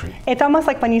country. It's almost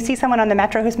like when you see someone on the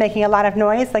metro who's making a lot of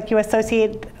noise, like you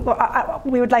associate,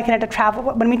 we would liken it to travel.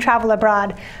 When we travel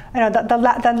abroad,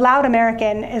 the loud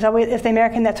American is the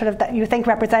American that that you think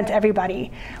represents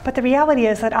everybody. But the reality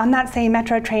is that on that same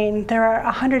metro train, there are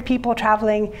 100 people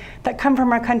traveling that come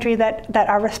from our country that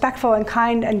are respectful and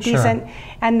kind and decent,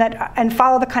 and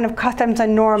follow the kind of customs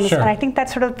and norms. And I think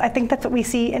that's what we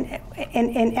see in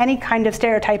any kind of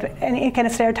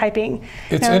stereotyping.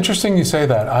 It's interesting you say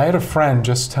that. I had a friend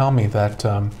just tell me that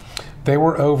they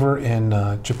were over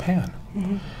in Japan,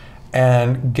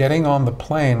 and getting on the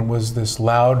plane was this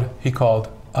loud, he called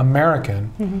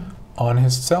American, on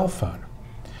his cell phone.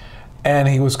 And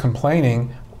he was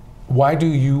complaining, why do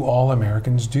you all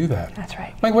Americans do that? That's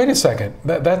right. Like, wait a second,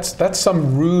 that's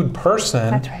some rude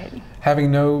person. That's right.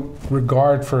 Having no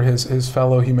regard for his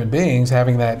fellow human beings,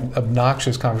 having that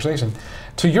obnoxious conversation.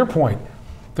 To your point,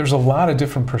 there's a lot of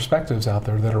different perspectives out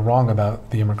there that are wrong about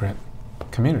the immigrant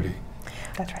community.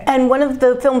 That's right. And one of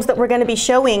the films that we're going to be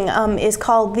showing is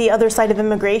called The Other Side of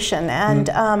Immigration,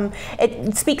 and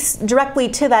it speaks directly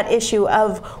to that issue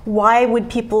of why would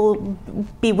people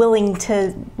be willing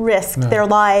to risk their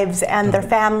lives and their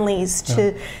families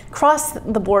to cross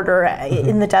the border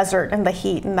in the desert and the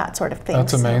heat and that sort of thing.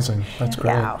 That's amazing. That's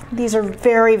great. Yeah, these are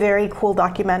very, very cool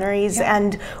documentaries,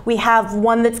 and we have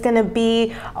one that's going to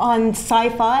be on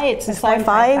sci-fi. It's a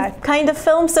sci-fi kind of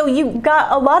film, so you've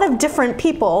got a lot of different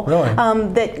people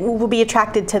that will be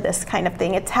attracted to this kind of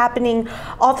thing. It's happening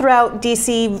all throughout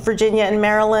DC, Virginia, and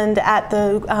Maryland at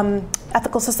the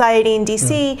Ethical Society in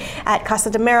DC, at Casa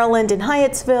de Maryland in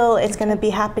Hyattsville. It's going to be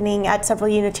happening at several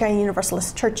Unitarian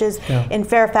Universalist churches in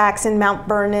Fairfax, in Mount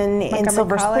Vernon, in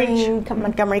Silver Spring,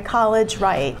 Montgomery College,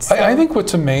 right. So. I think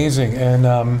what's amazing, and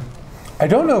I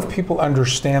don't know if people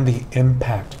understand the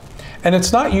impact, and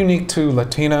it's not unique to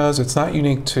Latinos, it's not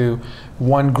unique to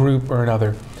one group or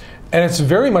another, and it's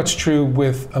very much true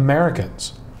with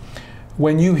Americans.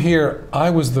 When you hear, I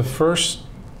was the first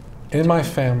in my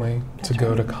family to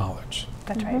go to college.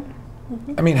 That's right.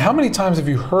 I mean, how many times have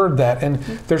you heard that? And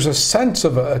there's a sense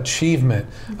of achievement,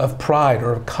 of pride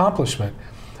or accomplishment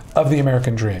of the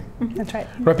American dream. That's right.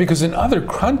 Right, because in other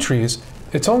countries,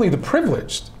 it's only the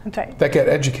privileged that get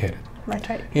educated. That's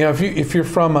right. You know, if you're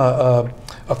from a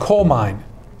coal mine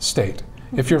state,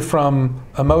 if you're from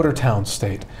a motor town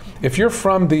state, if you're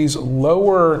from these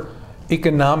lower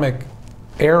economic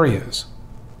areas,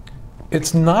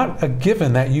 it's not a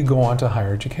given that you go on to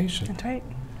higher education. That's right.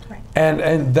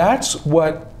 And that's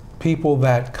what people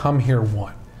that come here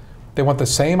want. They want the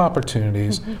same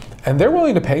opportunities, and they're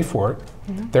willing to pay for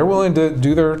it. They're willing to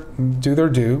do their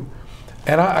due.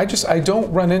 And I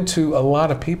don't run into a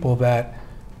lot of people that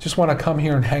just want to come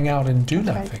here and hang out and do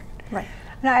nothing. Right.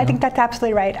 No, I think that's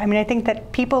absolutely right. I mean, I think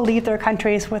that people leave their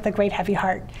countries with a great heavy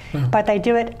heart, but they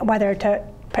do it whether to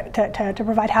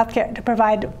provide healthcare, to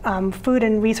provide food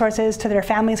and resources to their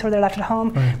families where they're left at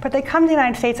home. But they come to the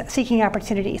United States seeking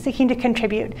opportunity, seeking to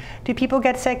contribute. Do people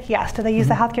get sick? Yes. Do they use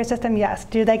the healthcare system? Yes.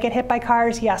 Do they get hit by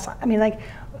cars? Yes. I mean, like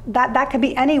that could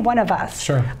be any one of us.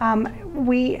 Sure.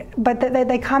 But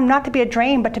they come not to be a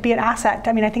drain, but to be an asset.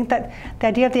 I mean, I think that the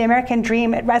idea of the American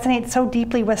dream, it resonates so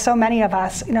deeply with so many of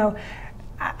us. You know,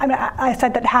 I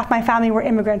said that half my family were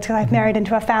immigrants because I've married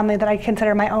into a family that I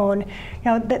consider my own. You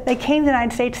know, they came to the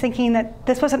United States thinking that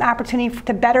this was an opportunity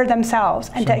to better themselves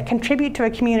and to contribute to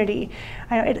a community.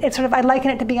 It's sort of, I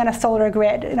liken it to being on a solar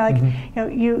grid. You know,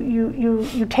 like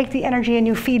you take the energy and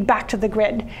you feed back to the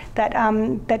grid.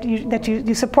 That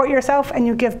you support yourself and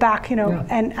you give back. You know,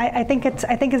 and I think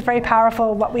it's very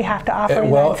powerful what we have to offer in the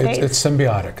United States. Well, it's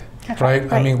symbiotic.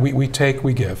 Right? I mean, we take,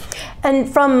 we give.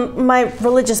 And from my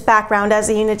religious background as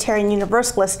a Unitarian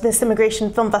Universalist, this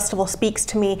Immigration Film Festival speaks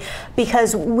to me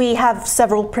because we have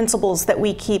several principles that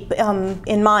we keep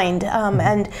in mind.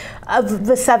 And of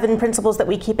the 7 principles that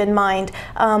we keep in mind,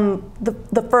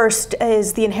 the first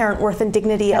is the inherent worth and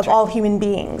dignity of all human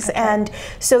beings. And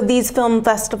so these film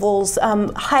festivals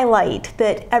highlight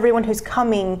that everyone who's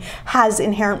coming has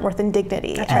inherent worth and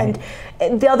dignity. And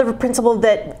the other principle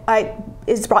that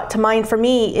is brought to mind for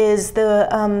me is the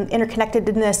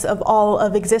interconnectedness of all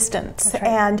of existence,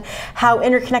 and how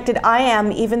interconnected I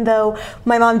am, even though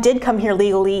my mom did come here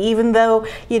legally, even though,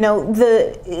 you know,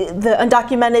 the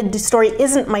undocumented story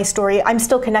isn't my story, I'm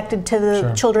still connected to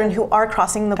the children who are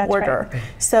crossing the border.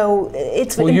 So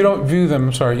it's... Well, you don't view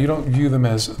them, you don't view them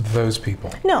as those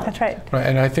people. No. That's right. Right,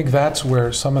 and I think that's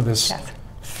where some of this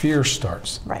fear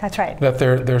starts. Right. That's right. That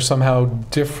they're somehow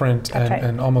different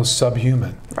and almost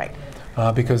subhuman. Right.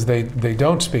 Because they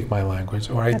don't speak my language,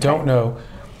 or I don't know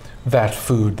that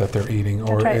food that they're eating,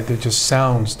 or it just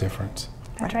sounds different.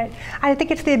 That's right. I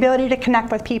think it's the ability to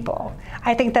connect with people.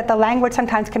 I think that the language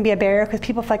sometimes can be a barrier because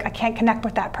people feel like, I can't connect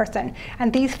with that person.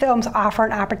 And these films offer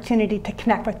an opportunity to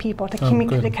connect with people, to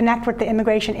connect with the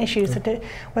immigration issues,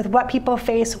 with what people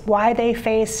face, why they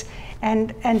face, and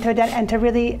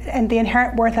the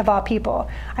inherent worth of all people.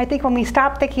 I think when we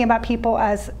stop thinking about people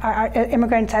as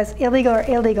immigrants as illegal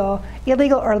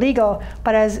or legal,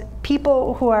 but as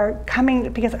people who are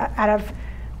coming because out of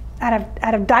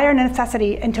dire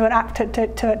necessity into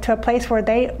to a place where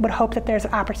they would hope that there's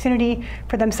an opportunity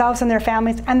for themselves and their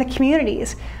families and the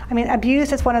communities. I mean,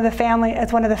 Abused is one of the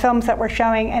films that we're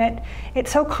showing, and it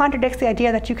so contradicts the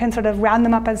idea that you can sort of round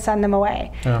them up and send them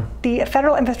away. Yeah. The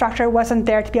federal infrastructure wasn't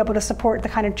there to be able to support the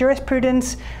kind of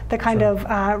jurisprudence, the kind of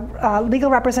legal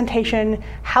representation,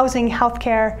 housing,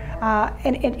 healthcare,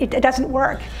 and it doesn't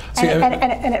work.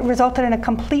 And it resulted in a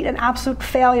complete and absolute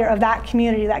failure of that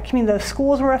community. Those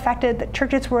schools were affected, the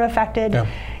churches were affected. Yeah.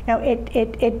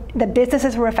 The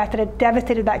businesses were affected. It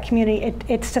devastated that community.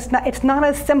 It's not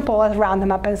as simple as round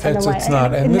them up and send them away. It's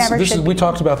not. And we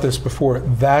talked about this before.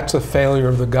 That's a failure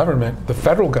of the government, the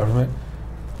federal government,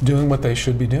 doing what they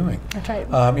should be doing. That's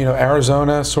right.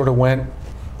 Arizona sort of went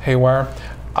haywire.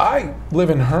 I live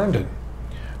in Herndon.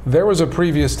 There was a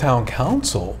previous town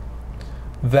council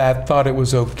that thought it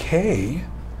was okay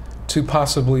to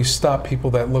possibly stop people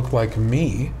that look like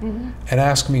me and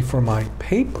ask me for my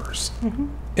papers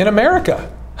in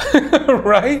America,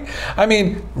 right? I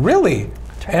mean, really.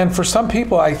 Right. And for some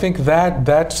people, I think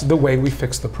that's the way we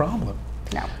fix the problem.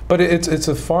 No. But it's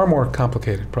a far more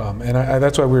complicated problem, and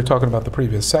that's why we were talking about the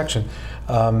previous section.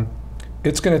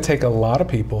 It's going to take a lot of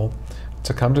people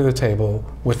to come to the table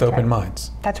with open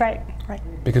minds. That's right. Right.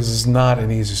 Because it's not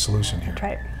an easy solution here. That's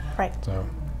right. Right.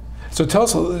 So tell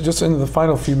us, just in the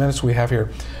final few minutes we have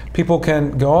here, people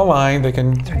can go online, they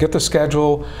can get the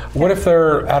schedule. What if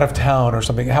they're out of town or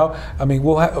something?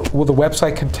 Will the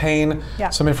website contain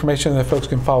some information that folks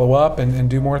can follow up and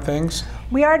do more things?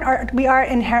 We are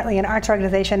inherently an arts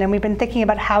organization, and we've been thinking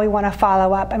about how we want to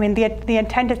follow up. I mean, the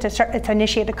intent is to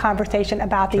initiate a conversation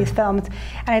about these films,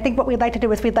 and I think what we'd like to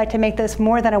do is we'd like to make this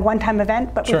more than a one-time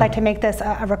event, but we'd like to make this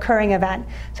a recurring event.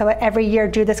 So every year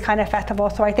do this kind of festival.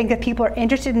 So I think if people are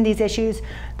interested in these issues,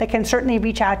 they can certainly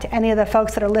reach out to any of the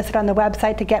folks that are listed on the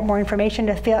website to get more information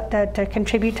to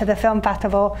contribute to the film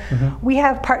festival. We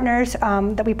have partners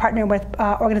that we partner with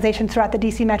organizations throughout the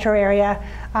DC metro area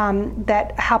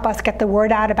that help us get the word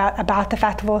out about the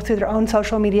festival through their own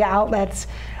social media outlets.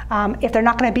 If they're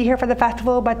not going to be here for the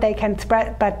festival, but they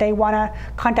want to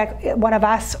contact one of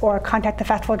us or contact the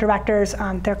festival directors,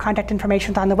 their contact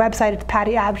information is on the website. It's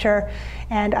Patty Absher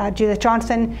and Judith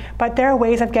Johnson. But there are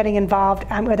ways of getting involved,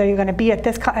 whether you're going to be at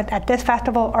this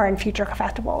festival or in future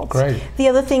festivals. Great. The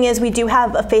other thing is we do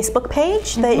have a Facebook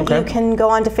page that you can go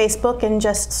onto Facebook and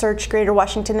just search Greater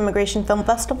Washington Immigration Film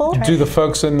Festival. Do the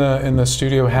folks in the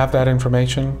studio have that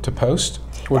information to post?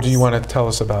 Or do you want to tell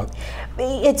us about?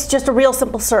 It's just a real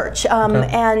simple search,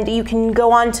 and you can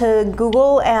go on to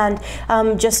Google and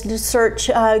just search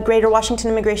Greater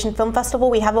Washington Immigration Film Festival.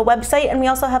 We have a website, and we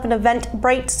also have an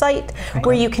Eventbrite site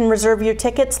where you can reserve your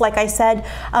tickets. Like I said,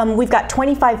 we've got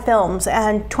 25 films,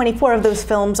 and 24 of those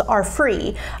films are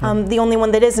free. The only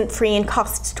one that isn't free and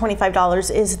costs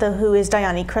 $25 is the Who is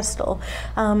Diane Crystal.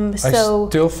 I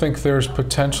still think there's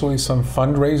potentially some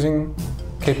fundraising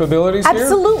capabilities here?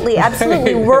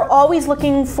 Absolutely. We're always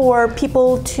looking for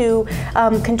people to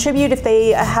contribute. If they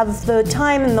have the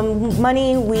time and the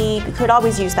money, we could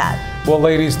always use that. Well,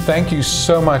 ladies, thank you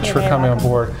so much for coming on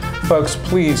board. Folks,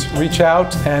 please reach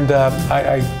out, and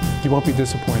you won't be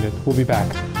disappointed. We'll be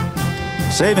back.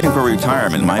 Saving for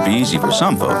retirement might be easy for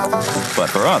some folk, but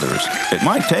for others, it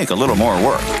might take a little more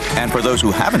work. And for those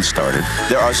who haven't started,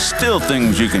 there are still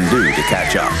things you can do to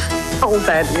catch up. Oh,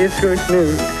 that is good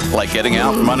news. Like getting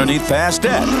out from underneath past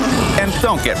debt. And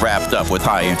don't get wrapped up with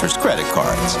high-interest credit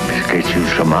cards. Get you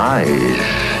some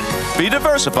eyes. Be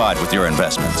diversified with your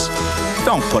investments.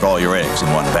 Don't put all your eggs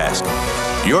in one basket.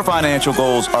 Your financial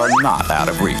goals are not out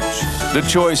of reach. The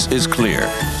choice is clear.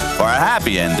 For a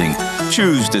happy ending,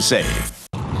 choose to save.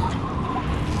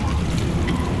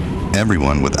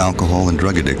 Everyone with alcohol and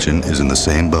drug addiction is in the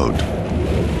same boat.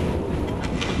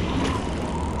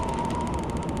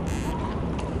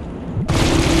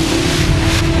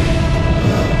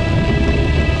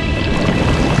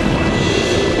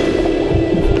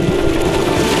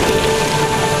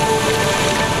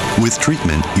 With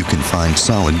treatment, you can find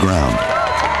solid ground.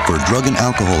 For drug and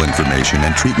alcohol information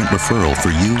and treatment referral for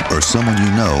you or someone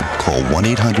you know, call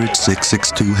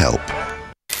 1-800-662-HELP.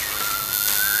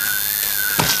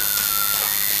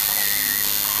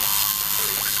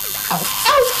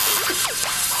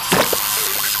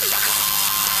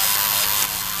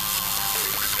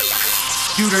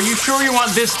 Dude, are you sure you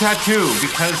want this tattoo?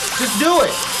 Because just do it.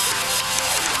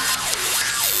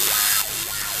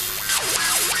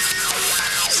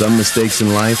 Some mistakes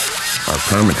in life are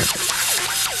permanent.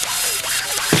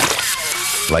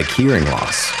 Like hearing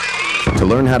loss. To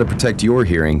learn how to protect your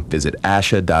hearing, visit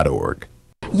asha.org.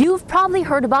 You've probably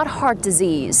heard about heart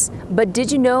disease, but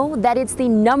did you know that it's the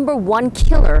 #1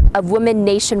 killer of women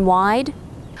nationwide?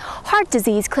 Heart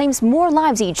disease claims more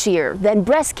lives each year than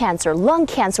breast cancer, lung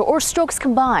cancer, or strokes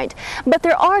combined. But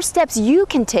there are steps you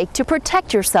can take to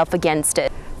protect yourself against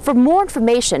it. For more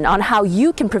information on how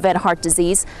you can prevent heart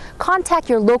disease, contact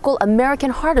your local American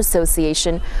Heart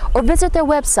Association or visit their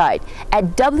website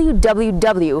at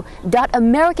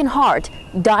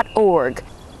www.americanheart.org.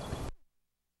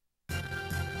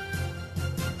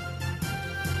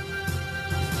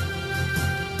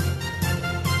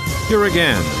 Here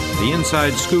again, the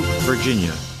Inside Scoop,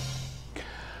 Virginia.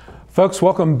 Folks,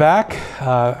 welcome back.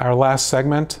 Our last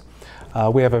segment.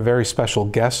 We have a very special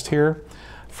guest here,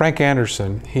 Frank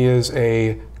Anderson. He is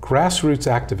a grassroots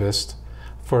activist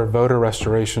for voter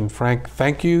restoration. Frank,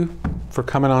 thank you for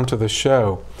coming on to the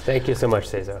show. Thank you so much,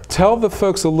 Cesar. Tell the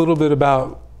folks a little bit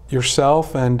about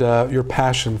yourself and your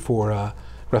passion for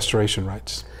restoration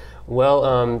rights. Well,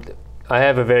 I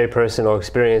have a very personal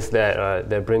experience that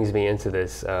that brings me into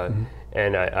this,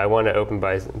 and I want to open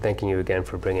by thanking you again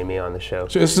for bringing me on the show.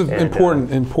 So this is an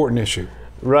important issue.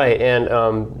 Right, and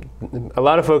a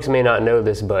lot of folks may not know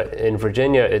this, but in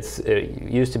Virginia, it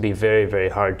used to be very, very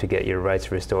hard to get your rights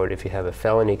restored if you have a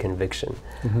felony conviction.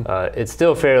 It's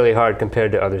still fairly hard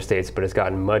compared to other states, but it's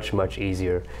gotten much, much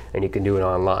easier, and you can do it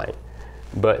online.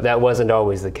 But that wasn't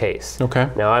always the case. Okay.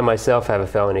 Now, I myself have a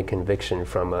felony conviction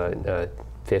from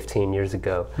 15 years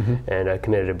ago, and I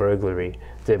committed a burglary,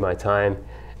 did my time.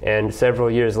 And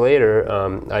several years later,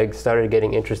 I started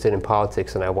getting interested in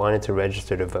politics, and I wanted to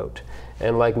register to vote.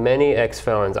 And like many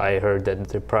ex-felons, I heard that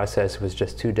the process was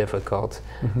just too difficult.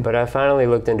 But I finally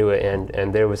looked into it,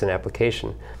 and there was an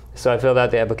application. So I filled out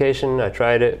the application, I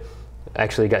tried it,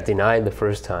 actually got denied the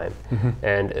first time.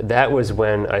 And that was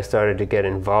when I started to get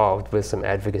involved with some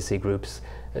advocacy groups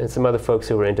and some other folks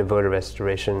who were into voter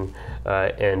restoration,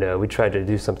 and we tried to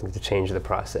do something to change the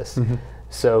process.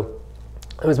 So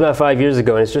it was about 5 years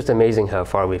ago, and it's just amazing how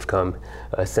far we've come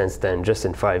since then, just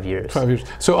in 5 years. 5 years.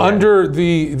 So under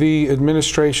the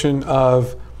administration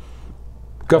of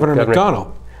Governor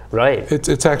McDonnell, right?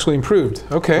 It's actually improved.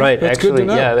 Okay, right. That's actually, good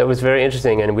to know. Yeah, that was very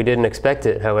interesting, and we didn't expect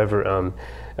it. However,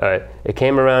 it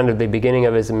came around at the beginning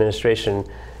of his administration,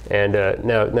 and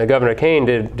now Governor Kane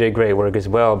did great work as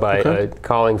well by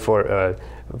calling for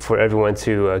everyone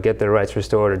to get their rights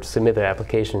restored or to submit their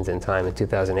applications in time in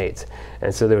 2008.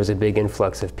 And so there was a big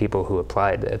influx of people who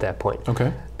applied at that point.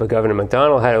 Okay. But Governor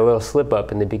McDonnell had a little slip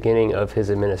up in the beginning of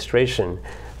his administration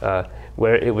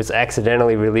where it was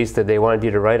accidentally released that they wanted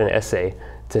you to write an essay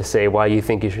to say why you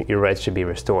think your rights should be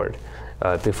restored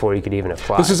before you could even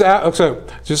apply. This is so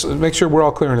just make sure we're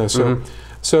all clear on this.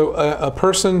 So a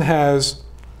person has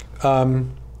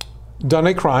done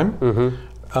a crime.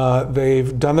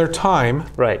 They've done their time.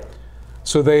 Right.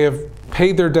 So they have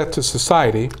paid their debt to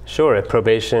society. Sure,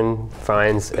 probation,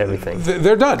 fines, everything.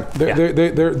 They're done.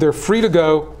 They're free to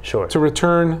go to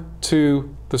return to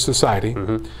the society.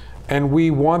 And we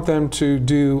want them to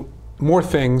do more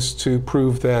things to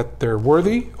prove that they're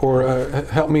worthy, or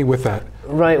help me with that.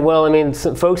 Right, well, I mean,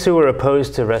 some folks who are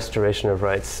opposed to restoration of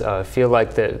rights feel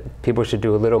like that people should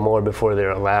do a little more before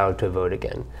they're allowed to vote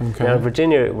again. Now, in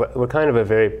Virginia, we're kind of a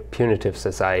very punitive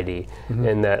society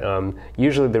in that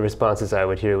usually the responses I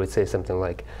would hear would say something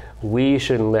like, we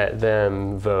shouldn't let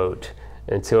them vote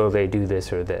until they do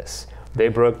this or this. They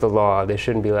broke the law, they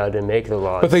shouldn't be allowed to make the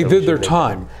law. But they did their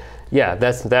time. Yeah,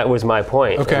 that was my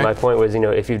point. Okay. And my point was,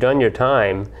 if you've done your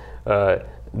time,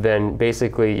 then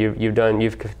basically you've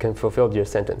fulfilled your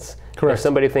sentence. Correct. If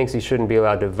somebody thinks you shouldn't be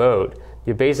allowed to vote,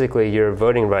 your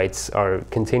voting rights are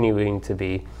continuing to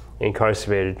be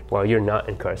incarcerated while you're not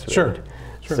incarcerated.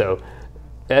 Sure. So,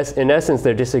 in essence,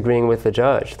 they're disagreeing with the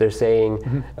judge. They're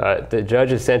saying the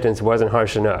judge's sentence wasn't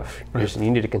harsh enough. Right. You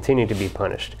need to continue to be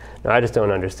punished. Now, I just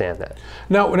don't understand that.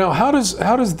 Now, how does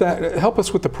that help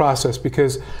us with the process?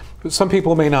 Because some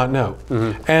people may not know,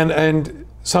 and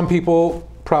some people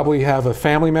probably have a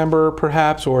family member,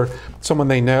 perhaps, or someone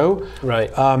they know.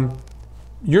 Right.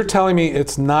 You're telling me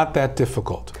it's not that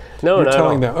difficult. No, you're not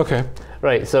telling at all. them. Okay.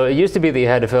 Right. So it used to be that you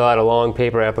had to fill out a long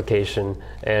paper application,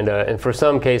 and for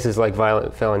some cases like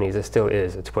violent felonies, it still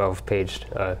is a 12-page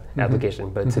application.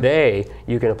 But today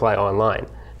you can apply online.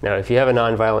 Now, if you have a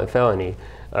nonviolent felony,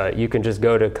 you can just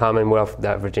go to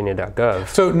commonwealth.virginia.gov.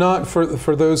 So, not for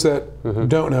those that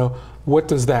don't know, what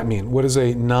does that mean? What is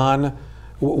a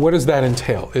What does that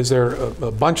entail? Is there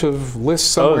a bunch of lists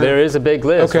somewhere? Oh, there is a big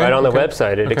list right on the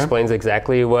website. It Okay. explains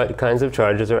exactly what kinds of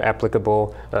charges are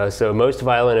applicable. So most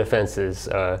violent offenses.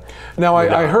 Now,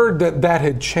 I heard that that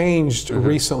had changed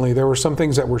recently. There were some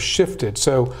things that were shifted.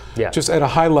 So just at a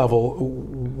high level,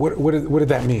 what did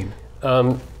that mean?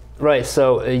 Right,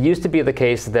 so it used to be the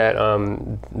case that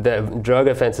that drug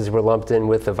offenses were lumped in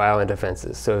with the violent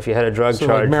offenses. So if you had a drug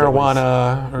charge, like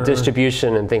marijuana, or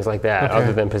distribution and things like that,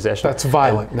 other than possession. That's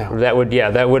violent now. That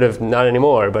would have, not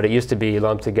anymore, but it used to be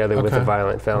lumped together with the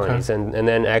violent felonies. And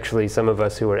then actually some of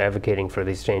us who were advocating for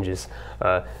these changes,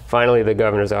 finally the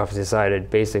governor's office decided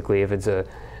basically if it's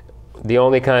the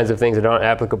only kinds of things that aren't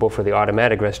applicable for the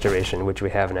automatic restoration, which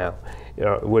we have now,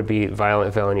 would be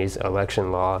violent felonies,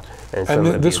 election law,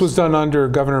 and this was done under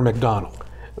Governor McDonnell.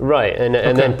 Right, and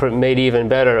then made even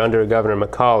better under Governor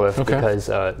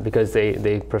McAuliffe because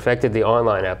they perfected the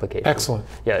online application. Excellent.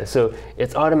 Yeah, so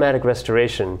it's automatic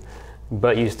restoration,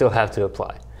 but you still have to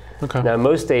apply. Okay. Now,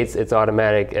 most states it's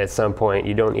automatic at some point.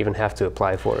 You don't even have to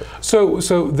apply for it.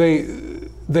 So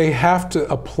they have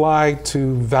to apply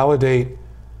to validate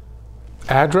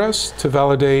address, to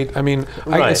validate, I mean,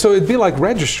 so it'd be like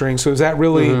registering. So is that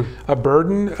really a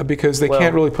burden? Because they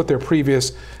can't really put their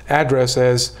previous address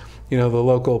as, you know, the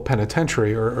local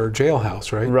penitentiary or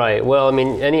jailhouse, right? Right. Well, I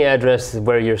mean, any address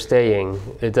where you're staying,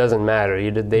 it doesn't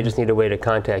matter. They just need a way to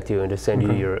contact you and to send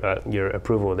you your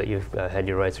approval that you've had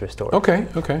your rights restored. Okay.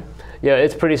 Yeah,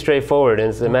 it's pretty straightforward. And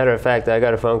as a matter of fact, I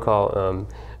got a phone call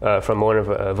from one of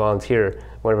our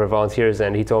volunteers,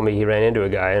 and he told me he ran into a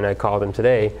guy, and I called him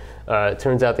today.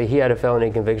 Turns out that he had a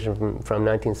felony conviction from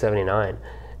 1979.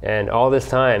 And all this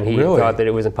time, he thought that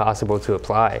it was impossible to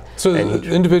apply. So the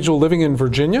individual living in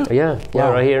Virginia? Yeah,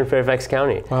 right here in Fairfax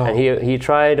County. Wow. And he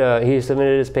tried, he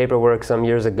submitted his paperwork some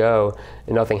years ago,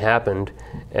 and nothing happened.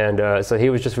 And so he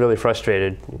was just really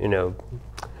frustrated, you know.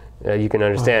 You can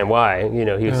understand why. You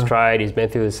know, he's tried, he's been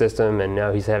through the system, and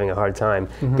now he's having a hard time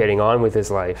getting on with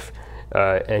his life.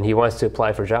 And he wants to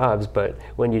apply for jobs, but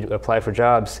when you apply for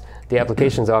jobs, the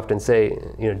applications often say,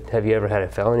 you know, have you ever had a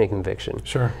felony conviction?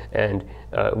 Sure. And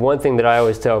one thing that I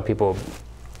always tell people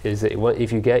is that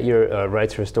if you get your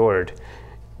rights restored,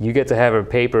 you get to have a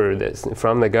paper that's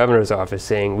from the governor's office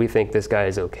saying, we think this guy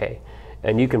is okay.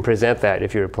 And you can present that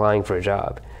if you're applying for a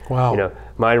job. Wow. You know,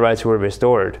 my rights were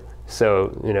restored.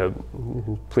 So, you know,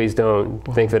 please don't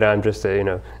think that I'm just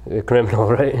a criminal,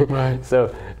 right? Right.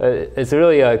 So it's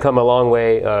really come a long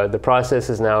way. The process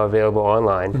is now available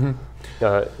online.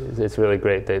 It's really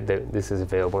great that this is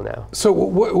available now. So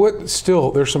what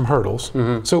still, there's some hurdles.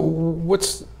 So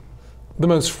what's the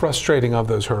most frustrating of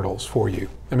those hurdles for you?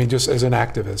 I mean, just as an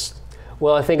activist.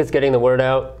 Well, I think it's getting the word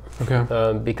out.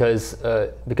 Okay. Because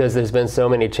there's been so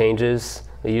many changes.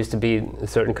 There used to be a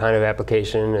certain kind of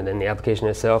application, and then the application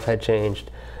itself had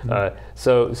changed.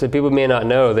 So people may not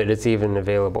know that it's even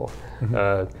available.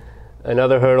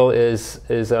 Another hurdle is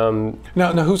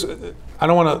now who's? I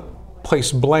don't want to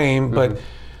place blame, but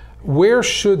where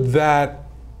should that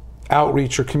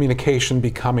outreach or communication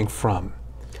be coming from?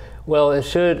 Well, it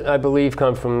should, I believe,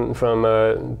 come from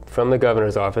the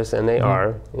governor's office, and they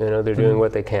are. You know, they're doing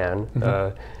what they can.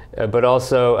 But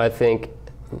also, I think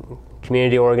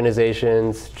community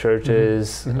organizations,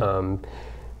 churches. But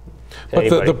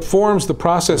the forms, the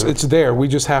process, it's there. We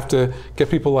just have to get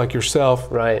people like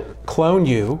yourself, clone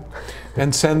you,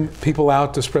 and send people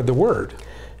out to spread the word.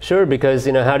 Sure, because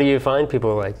how do you find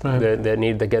people like that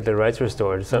need to get their rights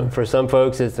restored? For some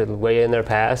folks, it's way in their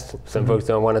past. Some folks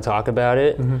don't want to talk about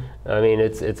it. I mean,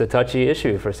 it's a touchy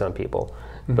issue for some people.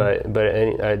 But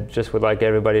I just would like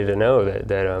everybody to know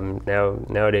that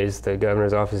nowadays the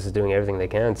governor's office is doing everything they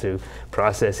can to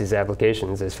process these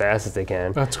applications as fast as they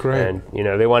can. That's great. And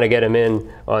they want to get them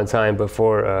in on time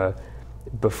before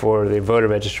the voter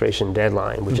registration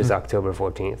deadline, which is October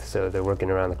 14th. So they're working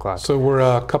around the clock. So we're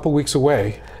a couple weeks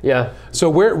away. Yeah. So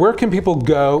where can people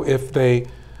go if they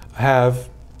have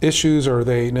issues or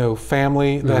they know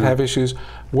family that have issues?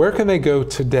 Where can they go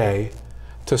today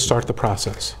to start the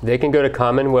process? They can go to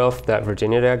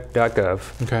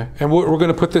commonwealth.virginia.gov. Okay, and we're going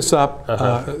to put this up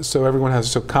so everyone has,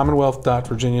 so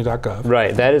commonwealth.virginia.gov.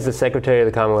 Right, that is the Secretary of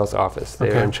the Commonwealth's office.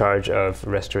 They're in charge of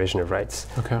restoration of rights.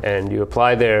 Okay. And you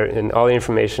apply there, and all the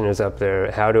information is up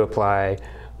there, how to apply,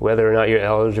 whether or not you're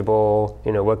eligible,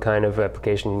 what kind of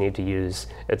application you need to use.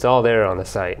 It's all there on the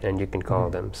site, and you can call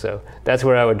them. So that's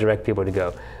where I would direct people to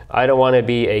go. I don't want to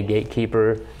be a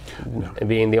gatekeeper,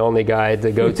 being the only guy,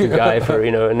 the go-to guy for,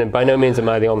 and by no means am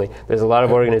I the only. There's a lot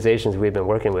of organizations we've been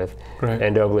working with,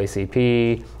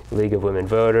 NAACP, League of Women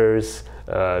Voters,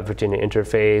 Virginia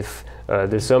Interfaith.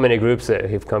 There's so many groups that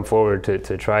have come forward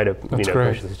to try to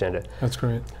push this agenda. That's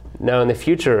great. Now in the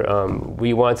future,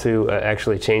 we want to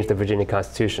actually change the Virginia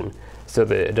Constitution so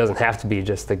that it doesn't have to be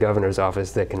just the governor's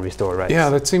office that can restore rights. Yeah,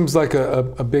 that seems like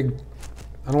a big,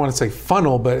 I don't want to say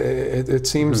funnel, but it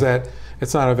seems that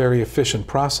it's not a very efficient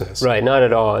process. Right, not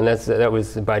at all, and that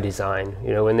was by design.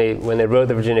 You know, when they wrote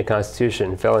the Virginia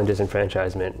Constitution, felon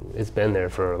disenfranchisement, it's been there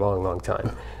for a long, long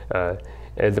time.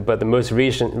 But the most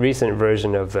recent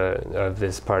version of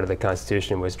this part of the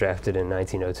Constitution was drafted in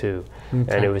 1902,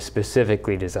 and it was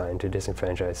specifically designed to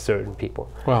disenfranchise certain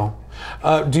people. Well,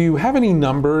 do you have any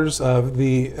numbers of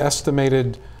the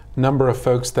estimated number of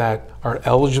folks that are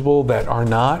eligible that are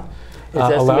not? It's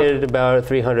estimated about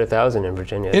 300,000 in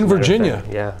Virginia. In Virginia?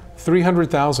 Yeah.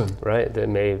 300,000. Right, that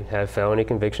may have felony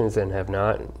convictions and have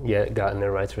not yet gotten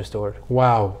their rights restored.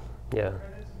 Wow. Yeah.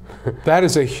 That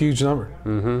is a huge number.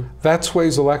 Mm-hmm. That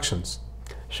sways elections.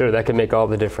 Sure, that could make all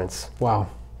the difference. Wow.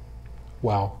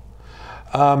 Wow.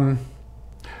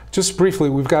 Just briefly,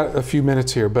 we've got a few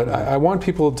minutes here, but I want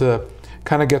people to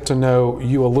kind of get to know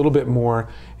you a little bit more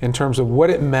in terms of what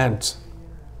it meant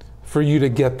for you to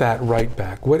get that right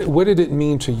back. What did it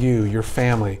mean to you, your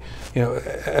family, you know,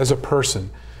 as a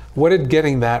person? What did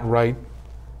getting that right,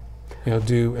 you know,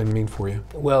 do and mean for you?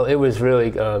 Well, it was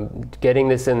really getting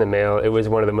this in the mail. It was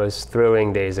one of the most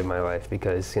thrilling days of my life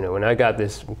because, you know, when I got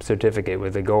this certificate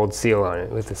with a gold seal on it,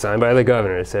 with signed by the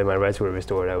governor, it said my rights were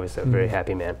restored. I was a very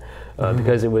happy man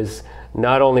because it was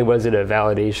not only was it a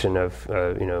validation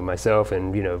of you know, myself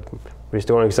and, you know,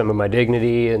 restoring some of my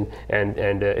dignity, and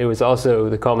it was also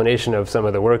the culmination of some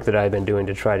of the work that I've been doing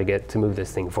to try to move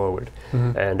this thing forward.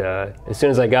 And as soon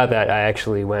as I got that, I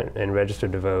actually went and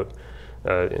registered to vote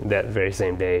that very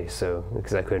same day, so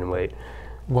because I couldn't wait.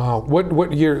 Wow.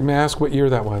 What year, may I ask what year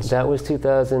that was? That was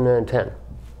 2010.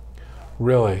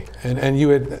 Really? And you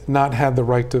had not had the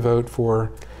right to vote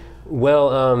for?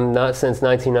 Well, not since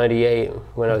 1998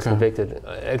 when I was convicted,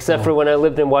 except for when I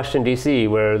lived in Washington, D.C.,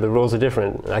 where the rules are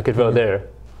different. I could vote there,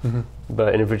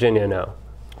 but in Virginia, no.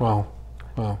 Wow.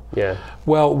 Wow. Yeah.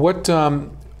 Well,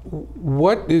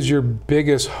 what is your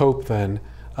biggest hope then,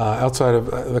 outside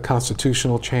of the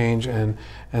constitutional change and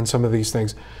some of these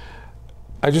things?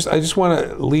 I just want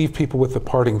to leave people with the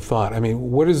parting thought. I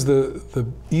mean, what is the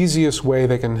easiest way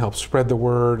they can help spread the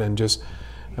word and just,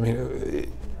 I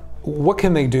mean, what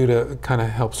can they do to kind of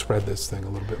help spread this thing a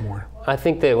little bit more? I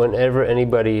think that whenever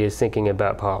anybody is thinking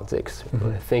about politics,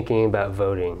 thinking about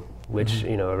voting, which,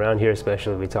 you know, around here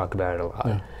especially, we talk about it a lot.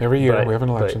 Yeah. Every year we have an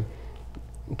election.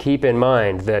 Keep in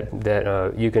mind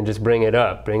that you can just bring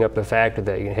up the fact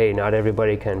that, hey, not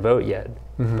everybody can vote yet,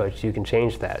 but you can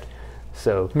change that.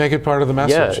 So make it part of the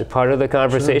message. Yeah, part of the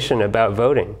conversation about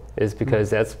voting is because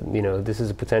that's, you know, this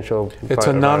is a potential. It's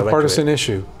a nonpartisan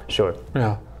issue. Sure.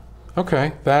 Yeah.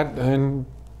 Okay. And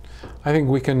I think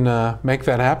we can make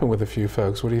that happen with a few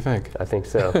folks. What do you think? I think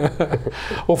so.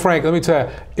 Well, Frank, let me tell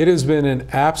you, it has been an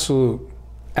absolute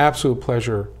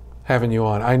pleasure having you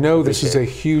on. I know this is a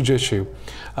huge issue.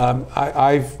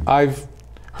 I've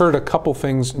heard a couple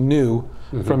things new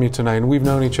from you tonight, and we've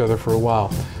known each other for a while.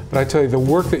 But I tell you, the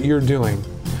work that you're doing,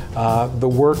 the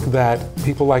work that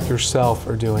people like yourself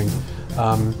are doing,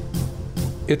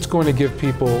 it's going to give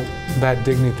people that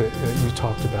dignity that you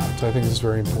talked about. So I think this is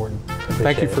very important.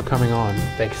 Thank you for coming on.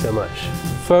 Thank you so much.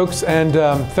 Folks, and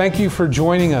thank you for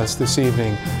joining us this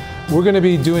evening. We're going to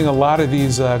be doing a lot of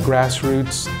these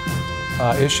grassroots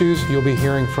issues. You'll be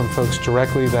hearing from folks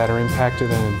directly that are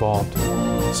impacted and involved.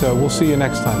 So we'll see you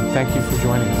next time. Thank you for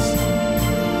joining us.